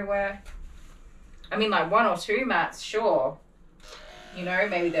out of nowhere. I mean, like 1 or 2 mats, sure. You know,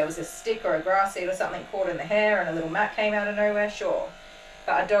 maybe there was a stick or a grass seed or something caught in the hair and a little mat came out of nowhere, sure.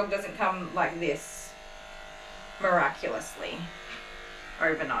 But a dog doesn't come like this miraculously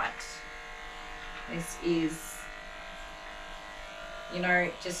overnight. This is, you know,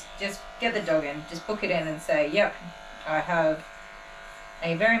 just get the dog in. Just book it in and say, yep, I have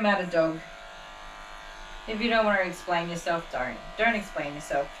a very matted dog. If you don't want to explain yourself, don't explain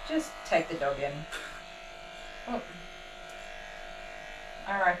yourself. Just take the dog in. Oh.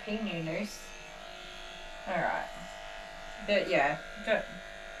 R.I.P. New Noose. Alright. But yeah,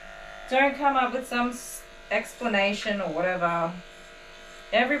 don't come up with some explanation or whatever.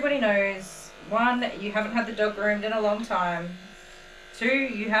 Everybody knows. 1, you haven't had the dog groomed in a long time. 2,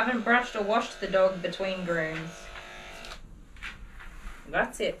 you haven't brushed or washed the dog between grooms.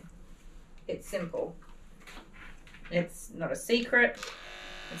 That's it. It's simple. It's not a secret.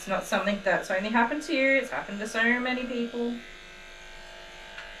 It's not something that's only happened to you. It's happened to so many people.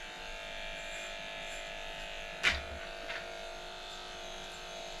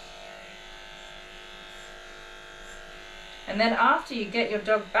 And then after you get your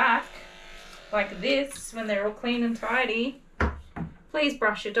dog back, like this, when they're all clean and tidy, please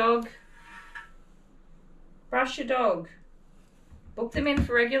brush your dog. Brush your dog. Book them in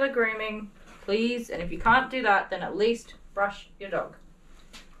for regular grooming, please. And if you can't do that, then at least brush your dog.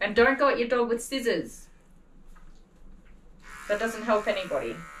 And don't go at your dog with scissors. That doesn't help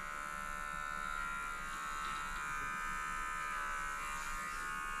anybody.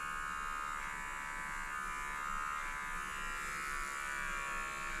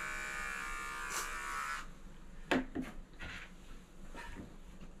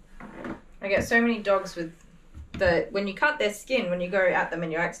 I get so many dogs with when you cut their skin, when you go at them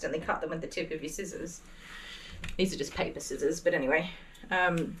and you accidentally cut them with the tip of your scissors. These are just paper scissors, but anyway.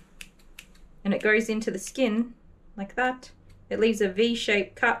 And it goes into the skin like that. It leaves a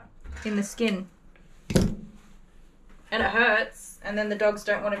V-shaped cut in the skin. And it hurts, and then the dogs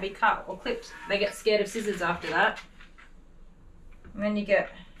don't want to be cut or clipped. They get scared of scissors after that. And then you get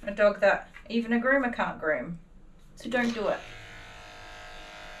a dog that even a groomer can't groom. So don't do it.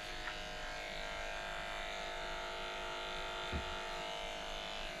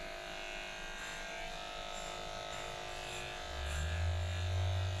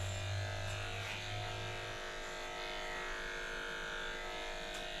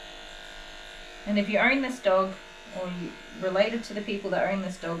 And if you own this dog, or you're related to the people that own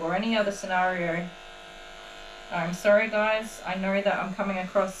this dog, or any other scenario, I'm sorry guys, I know that I'm coming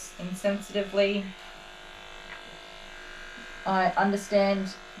across insensitively. I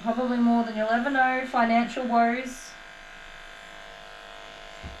understand probably more than you'll ever know financial woes.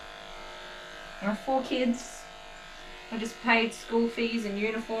 I have 4 kids. I just paid school fees and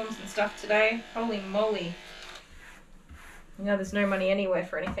uniforms and stuff today. Holy moly. You know, there's no money anywhere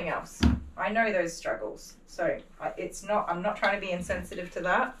for anything else. I know those struggles, so I'm not trying to be insensitive to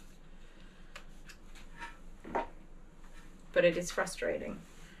that, but it is frustrating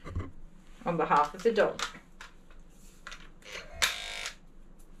on behalf of the dog.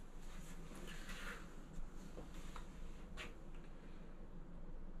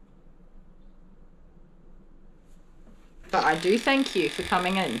 But I do thank you for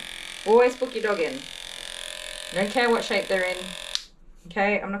coming in. Always book your dog in. I don't care what shape they're in.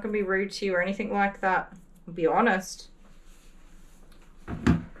 Okay, I'm not going to be rude to you or anything like that. I'll be honest.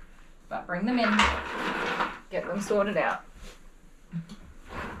 But bring them in. Get them sorted out.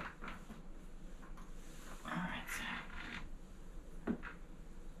 Alright,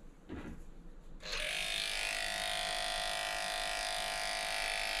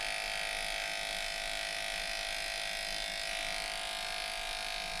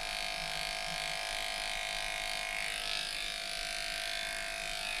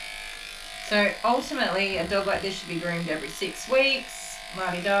 so ultimately, a dog like this should be groomed every 6 weeks.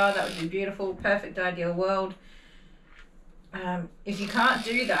 La-di-da, that would be beautiful, perfect, ideal world. If you can't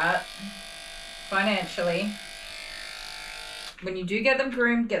do that financially, when you do get them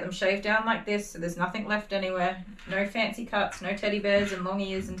groomed, get them shaved down like this so there's nothing left anywhere. No fancy cuts, no teddy bears and long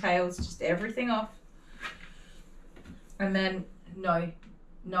ears and tails, just everything off. And then, no.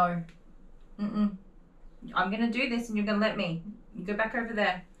 I'm going to do this and you're going to let me. You go back over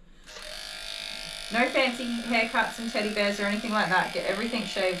there. No fancy haircuts and teddy bears or anything like that. Get everything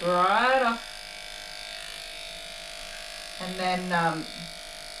shaved right off. And then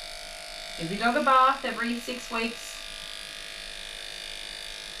give your dog a bath every 6 weeks.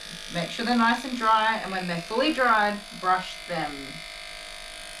 Make sure they're nice and dry. And when they're fully dried, brush them.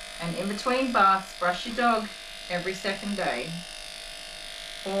 And in between baths, brush your dog every second day.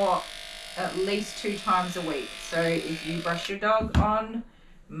 Or at least 2 times a week. So if you brush your dog on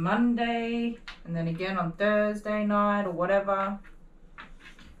Monday and then again on Thursday night or whatever,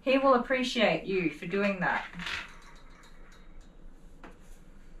 he will appreciate you for doing that.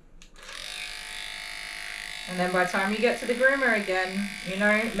 And then by the time you get to the groomer again, you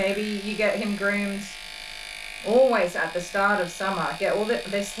know, maybe you get him groomed always at the start of summer. Get all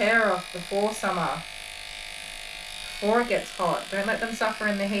this hair off before summer, before it gets hot. Don't let them suffer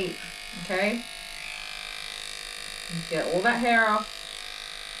in the heat, okay? Get all that hair off.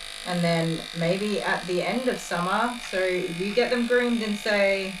 And then maybe at the end of summer, so you get them groomed in,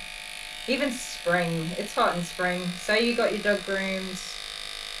 say, even spring. It's hot in spring. Say you got your dog groomed.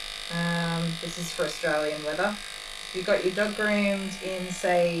 This is for Australian weather. You got your dog groomed in,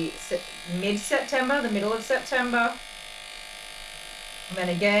 say, mid-September, the middle of September. And then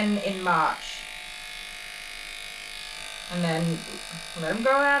again in March. And then let them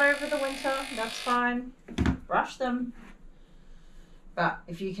go out over the winter. That's fine. Brush them. But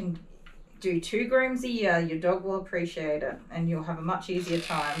if you can do 2 grooms a year, your dog will appreciate it. And you'll have a much easier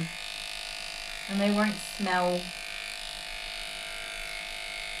time. And they won't smell.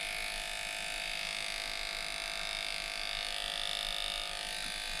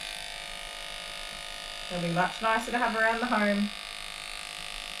 They'll be much nicer to have around the home.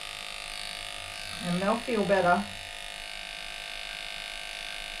 And they'll feel better.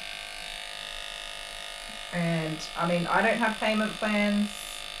 And I mean, I don't have payment plans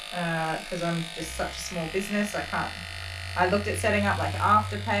because I'm just such a small business. I looked at setting up like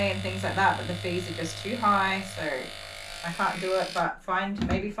Afterpay and things like that, but the fees are just too high, so I can't do it. But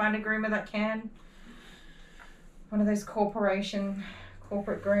maybe find a groomer that can. One of those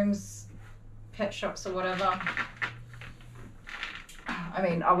corporate grooms, pet shops or whatever. I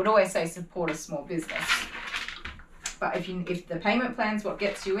mean, I would always say support a small business. But if the payment plan's what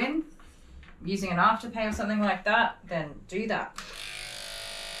gets you in, using an Afterpay or something like that, then do that.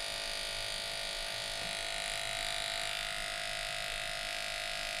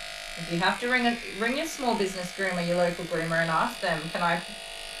 If you have to ring your small business groomer, your local groomer, and ask them, can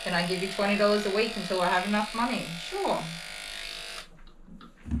I give you $20 a week until I have enough money? Sure.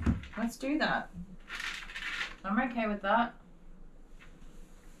 Let's do that. I'm okay with that.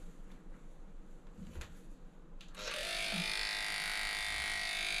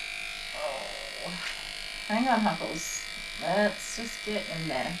 Oh, hang on, Huffles. Let's just get in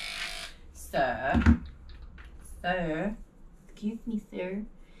there. Sir, excuse me, sir.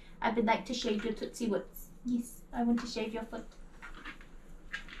 I would like to shave your Tootsie Woots. Yes, I want to shave your foot.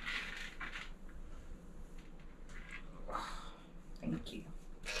 Thank you.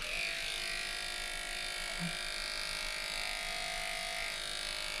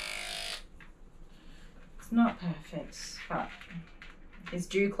 It's not perfect, but his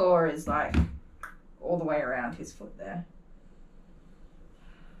dew claw is like all the way around his foot there.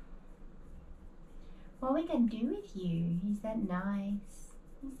 What are we gonna do with you? Is that nice?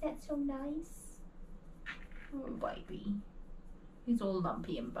 Is that so nice? Oh, baby. He's all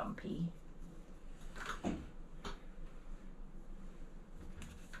lumpy and bumpy. I'm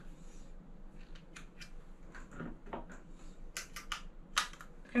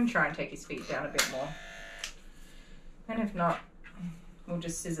gonna try and take his feet down a bit more. And if not, we'll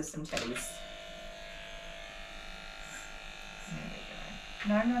just scissor some teddies. There we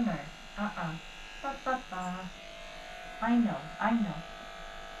go. No. Ba, ba, ba. I know.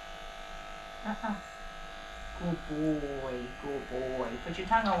 Good boy. Put your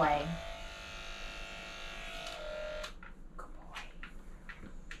tongue away. Good boy.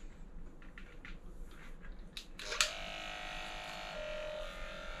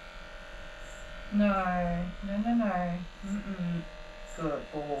 No. Good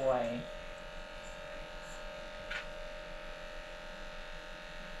boy.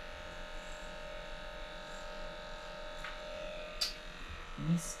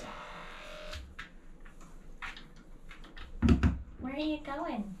 Mister. Where are you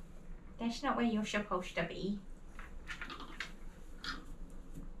going? That's not where you're supposed to be.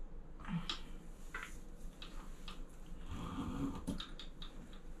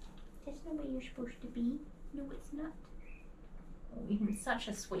 That's not where you're supposed to be. No, it's not. Oh, you're such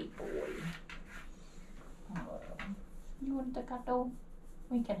a sweet boy. Oh, you want a cuddle?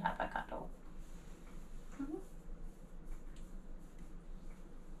 We can have a cuddle. Mm-hmm.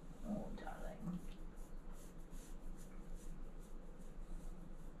 Oh, darling.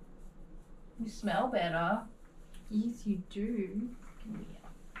 You smell better. Yes, you do. Come here.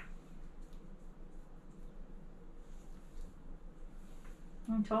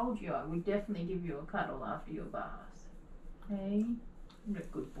 I told you I would definitely give you a cuddle after your bath. Hey, what a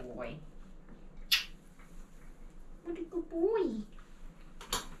good boy. What a good boy.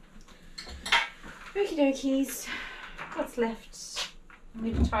 Okie dokies. What's left? I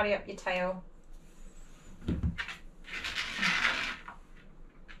need to tidy up your tail.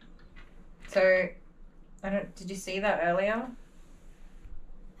 So, did you see that earlier?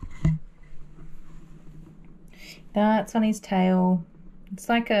 That's on his tail. It's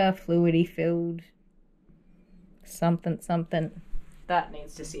like a fluidy filled something. That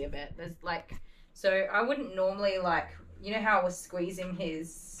needs to see a vet. There's like, so I wouldn't normally like, you know how I was squeezing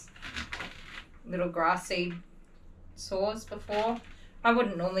his little grass seed sores before? I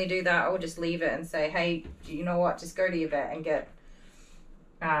wouldn't normally do that. I would just leave it and say, hey, you know what? Just go to your vet and get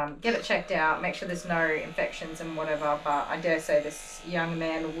it checked out. Make sure there's no infections and whatever. But I dare say this young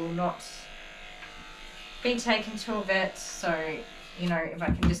man will not be taken to a vet. So, you know, if I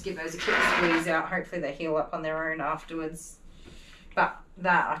can just give those a quick squeeze out, hopefully they heal up on their own afterwards. But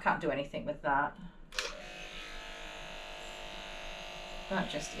that, I can't do anything with that. That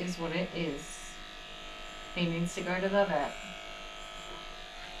just is what it is. He needs to go to the vet.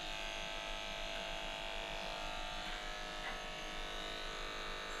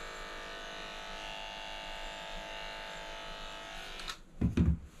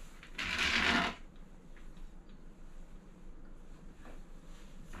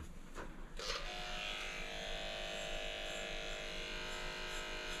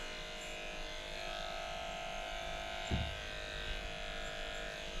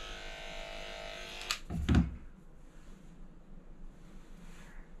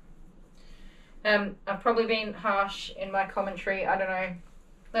 I've probably been harsh in my commentary. I don't know.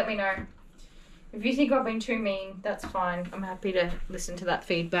 Let me know. If you think I've been too mean, that's fine. I'm happy to listen to that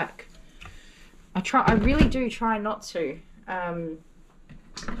feedback. I really do try not to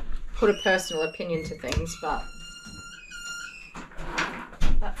put a personal opinion to things, but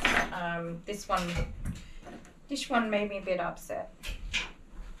that's, this one made me a bit upset.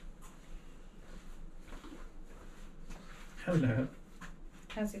 Hello.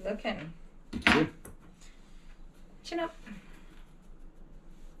 How's he looking? Good. Chin up.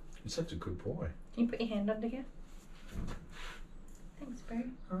 You're such a good boy. Can you put your hand under here? Thanks, Berri.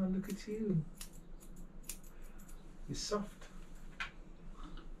 Oh, look at you. You're soft.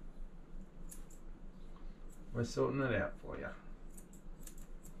 We're sorting it out for you.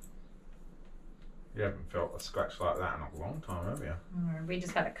 You haven't felt a scratch like that in a long time, have you? No, we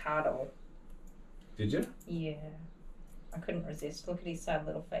just had a cuddle. Did you? Yeah. I couldn't resist. Look at his sad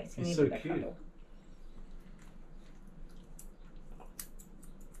little face. He He's needed so a cute. cuddle.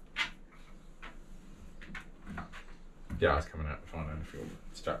 Yeah, I was coming out to find out if you'll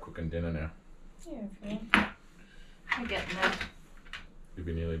start cooking dinner now. Yeah, if you want. We're getting there. You'll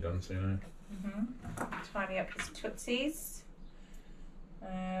be nearly done soon, eh? Tidy up his tootsies.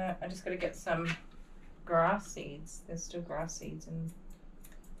 I just got to get some grass seeds. There's still grass seeds in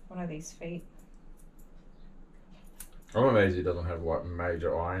one of these feet. I'm amazed he doesn't have like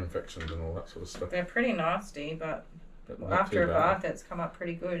major eye infections and all that sort of stuff. They're pretty nasty, but Not after a too bath, bad. it's come up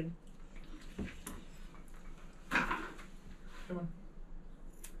pretty good. Come on.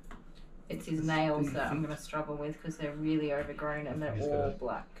 It's his Just nails do that I'm your going to struggle with because they're really overgrown and they're He's got all a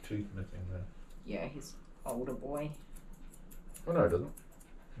black. Tooth missing there. Yeah, he's older boy. Oh no, it doesn't.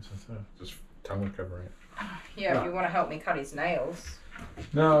 It's just tongue recovering it. Yeah, No. if you want to help me cut his nails.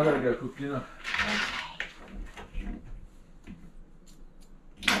 No, I gotta go cook dinner.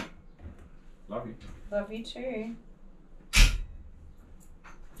 Love you. Love you too.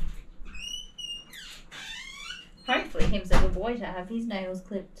 Hopefully him's a good boy to have his nails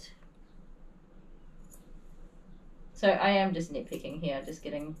clipped. So I am just nitpicking here, just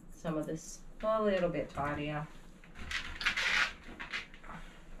getting some of this a little bit tidier.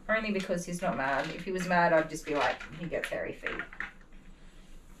 Only because he's not mad. If he was mad, I'd just be like, he gets hairy feet.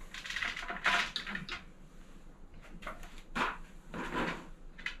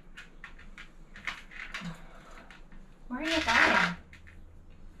 Where are you going?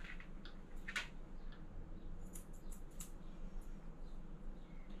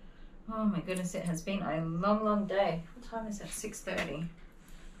 Oh my goodness, it has been a long, long day. What time is it? 6:30.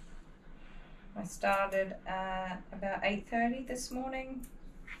 I started at about 8:30 this morning.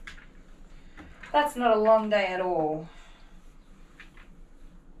 That's not a long day at all.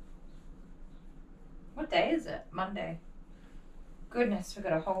 What day is it? Monday. Goodness, we've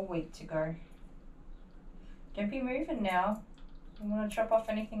got a whole week to go. Don't be moving now. I want to chop off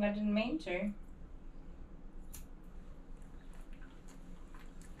anything I didn't mean to.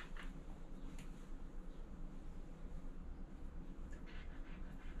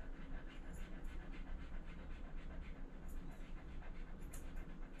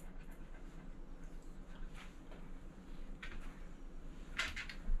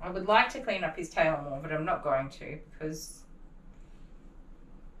 would like to clean up his tail more, but I'm not going to because,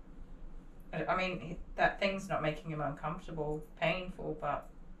 I mean, that thing's not making him uncomfortable, painful, but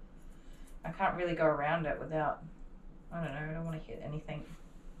I can't really go around it without, I don't know, I don't want to hit anything.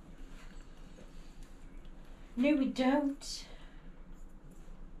 No, we don't.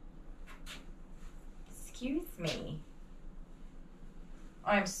 Excuse me.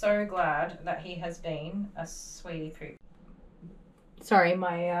 I'm so glad that he has been a sweetie poo. Sorry,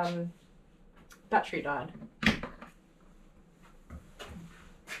 my battery died.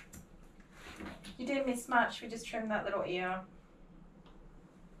 You didn't miss much. We just trimmed that little ear.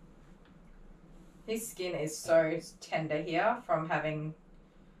 His skin is so tender here from having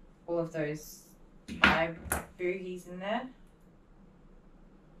all of those eye boogies in there,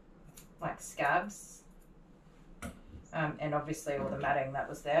 like scabs, and obviously all the matting that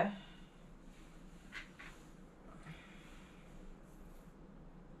was there.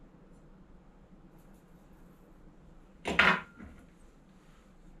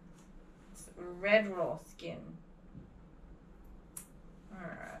 It's red raw skin.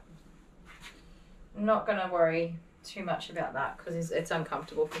 Alright. I'm not going to worry too much about that because it's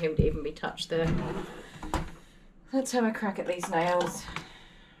uncomfortable for him to even be touched there. Let's have a crack at these nails.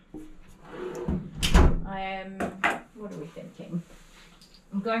 What are we thinking?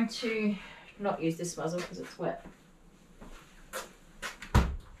 I'm going to not use this muzzle because it's wet.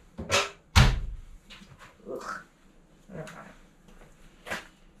 Ugh. Alright.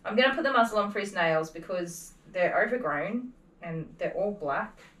 I'm going to put the muzzle on for his nails because they're overgrown and they're all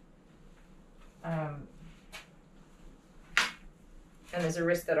black. And there's a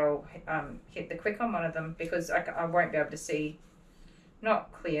risk that I'll hit the quick on one of them because I won't be able to see,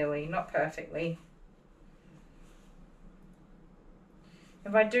 not clearly, not perfectly.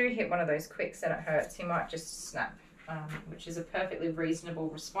 If I do hit one of those quicks and it hurts, he might just snap, which is a perfectly reasonable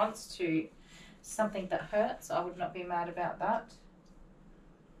response to something that hurts. I would not be mad about that.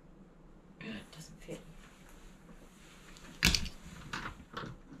 It doesn't fit.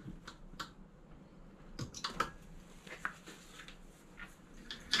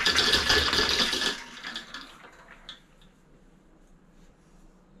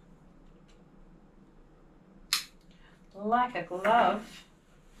 Like a glove.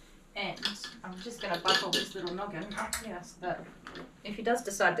 And I'm just going to buckle this little noggin up here so that if he does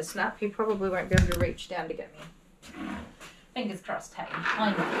decide to snap, he probably won't be able to reach down to get me. Fingers crossed, hey.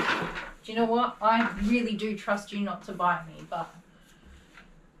 I know. Do you know what? I really do trust you not to bite me, but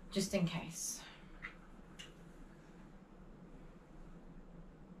just in case.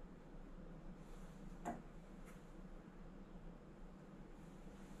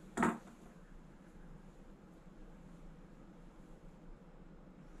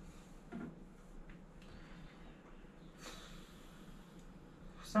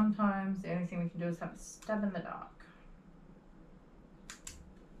 Sometimes the only thing we can do is have a stab in the dark.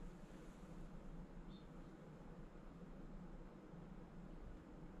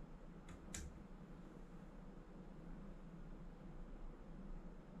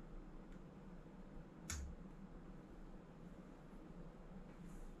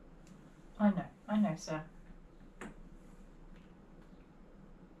 I know, sir.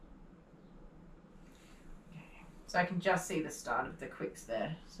 So I can just see the start of the quicks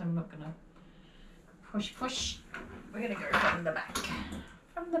there. So I'm not going to push. We're going to go from the back.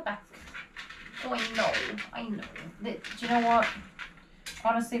 From the back. Oh, I know. Do you know what?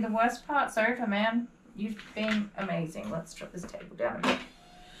 Honestly, the worst part's over, man. You've been amazing. Let's drop this table down a bit.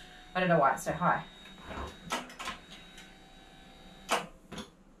 I don't know why it's so high.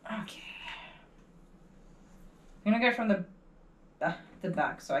 Okay. I'm going to go from the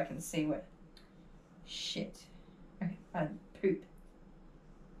back so I can see what... Shit. Okay, poop.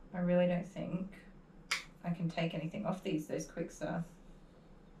 I really don't think I can take anything off these. Those quicks are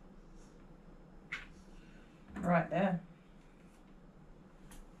right there.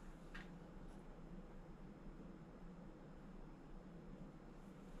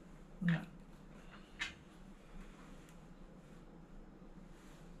 No.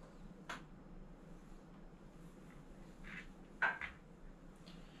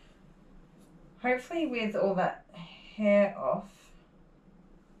 Hopefully with all that hair off,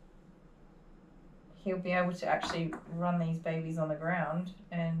 he'll be able to actually run these babies on the ground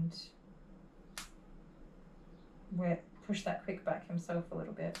and push that quick back himself a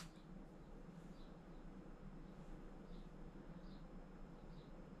little bit.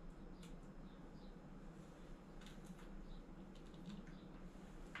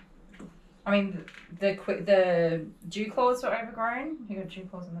 I mean, the dew claws were overgrown. You got dew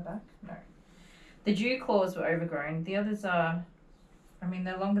claws on the back? No. The dew claws were overgrown. The others are I mean,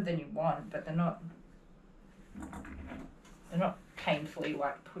 they're longer than you want, but they're not painfully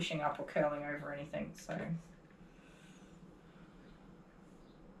like pushing up or curling over or anything, so.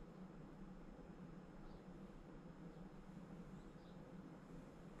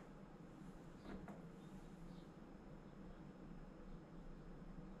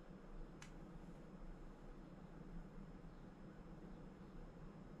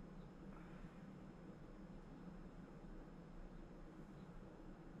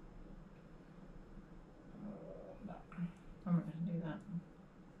 I'm not going to do that.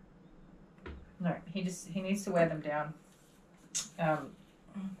 No, he needs to wear them down.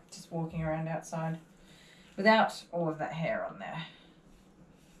 Just walking around outside without all of that hair on there.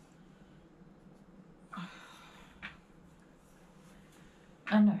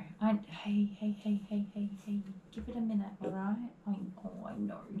 I know. Hey. Give it a minute, all right? I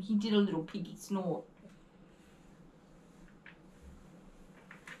know. He did a little piggy snort.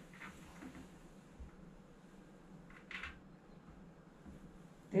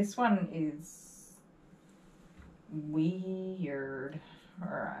 This one is weird. All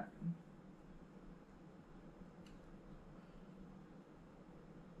right.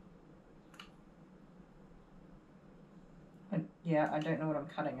 Yeah, I don't know what I'm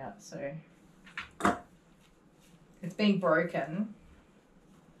cutting at, so it's been broken.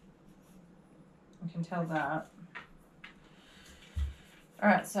 I can tell that. All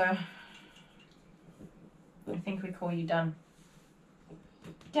right, so I think we call you done.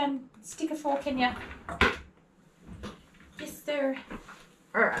 Done. Stick a fork in ya. Yes, sir.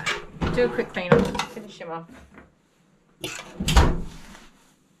 All right. Do a quick clean up. Finish him off.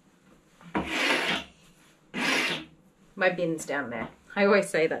 My bin's down there. I always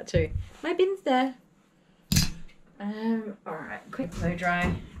say that too. My bin's there. All right. Quick blow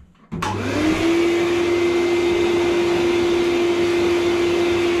dry.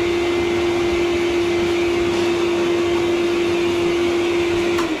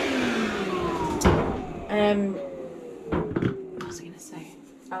 What was I gonna say?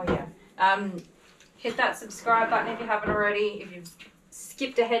 Oh yeah. Hit that subscribe button if you haven't already. If you've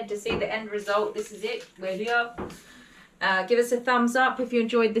skipped ahead to see the end result, this is it. We're here. Give us a thumbs up if you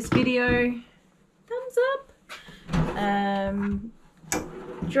enjoyed this video. Thumbs up.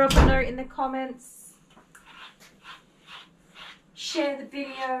 Drop a note in the comments. Share the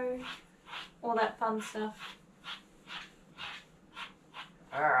video. All that fun stuff.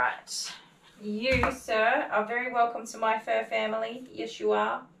 Alright. You, sir, are very welcome to my fur family. Yes, you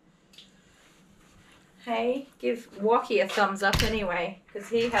are. Hey, give Wocky a thumbs up anyway, because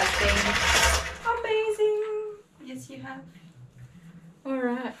he has been amazing. Yes, you have.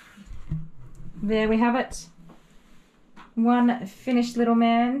 Alright. There we have it. One finished little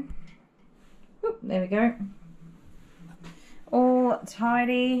man. Whoop, there we go. All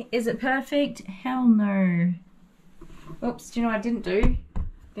tidy. Is it perfect? Hell no. Oops, do you know what I didn't do?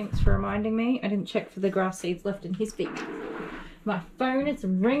 Thanks for reminding me. I didn't check for the grass seeds left in his feet. My phone is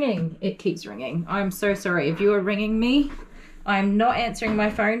ringing. It keeps ringing. I'm so sorry. If you are ringing me, I'm not answering my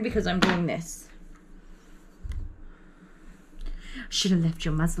phone because I'm doing this. Should have left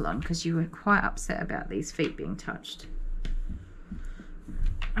your muzzle on because you were quite upset about these feet being touched.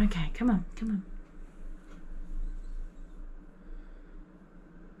 Okay, come on, come on.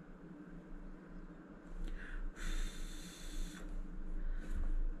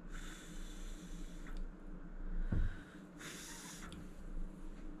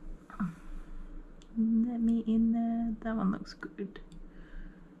 Let me in there. That one looks good.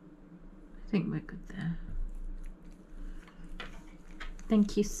 I think we're good there.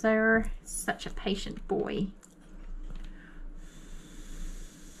 Thank you, sir. Such a patient boy.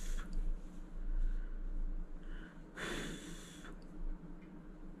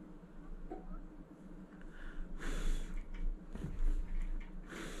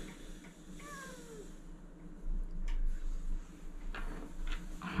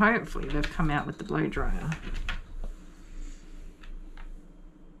 Hopefully they've come out with the blow dryer.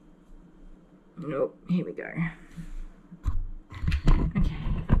 Nope, here we go. Okay,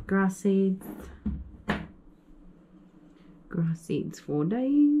 grass seeds. Grass seeds 4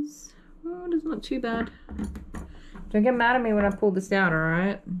 days. Oh, it doesn't look too bad. Don't get mad at me when I pull this out,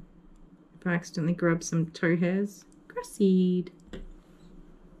 alright? If I accidentally grab some toe hairs. Grass seed.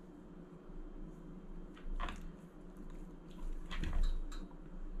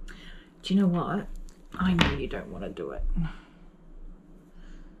 Do you know what? I know you don't want to do it.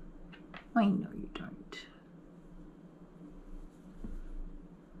 I know you don't.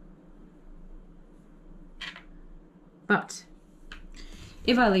 But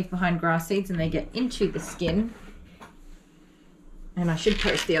if I leave behind grass seeds and they get into the skin, And I should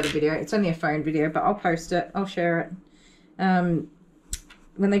post the other video. It's only a phone video, but I'll post it. I'll share it.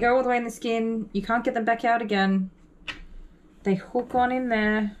 When they go all the way in the skin, you can't get them back out again. They hook on in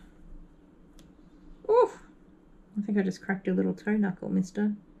there. Oof. I think I just cracked your little toe knuckle,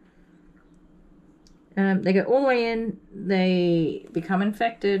 mister. They go all the way in, they become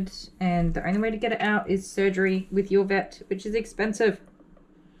infected, and the only way to get it out is surgery with your vet, which is expensive.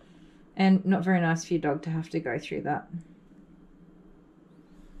 And not very nice for your dog to have to go through that.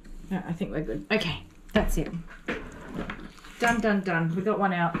 Yeah, I think we're good. Okay, that's it. Done, done, done. We got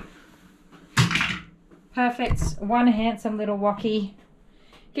one out. Perfect. One handsome little Wocky.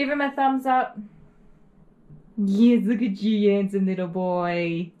 Give him a thumbs up. Yes, look at you, handsome little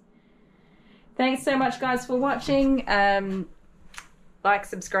boy. Thanks so much, guys, for watching. Like,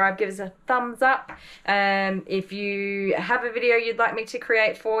 subscribe, give us a thumbs up. If you have a video you'd like me to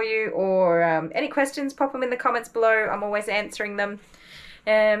create for you, or any questions, pop them in the comments below. I'm always answering them.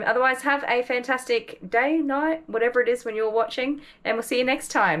 Otherwise, have a fantastic day, night, whatever it is when you're watching, and we'll see you next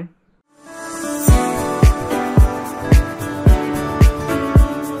time.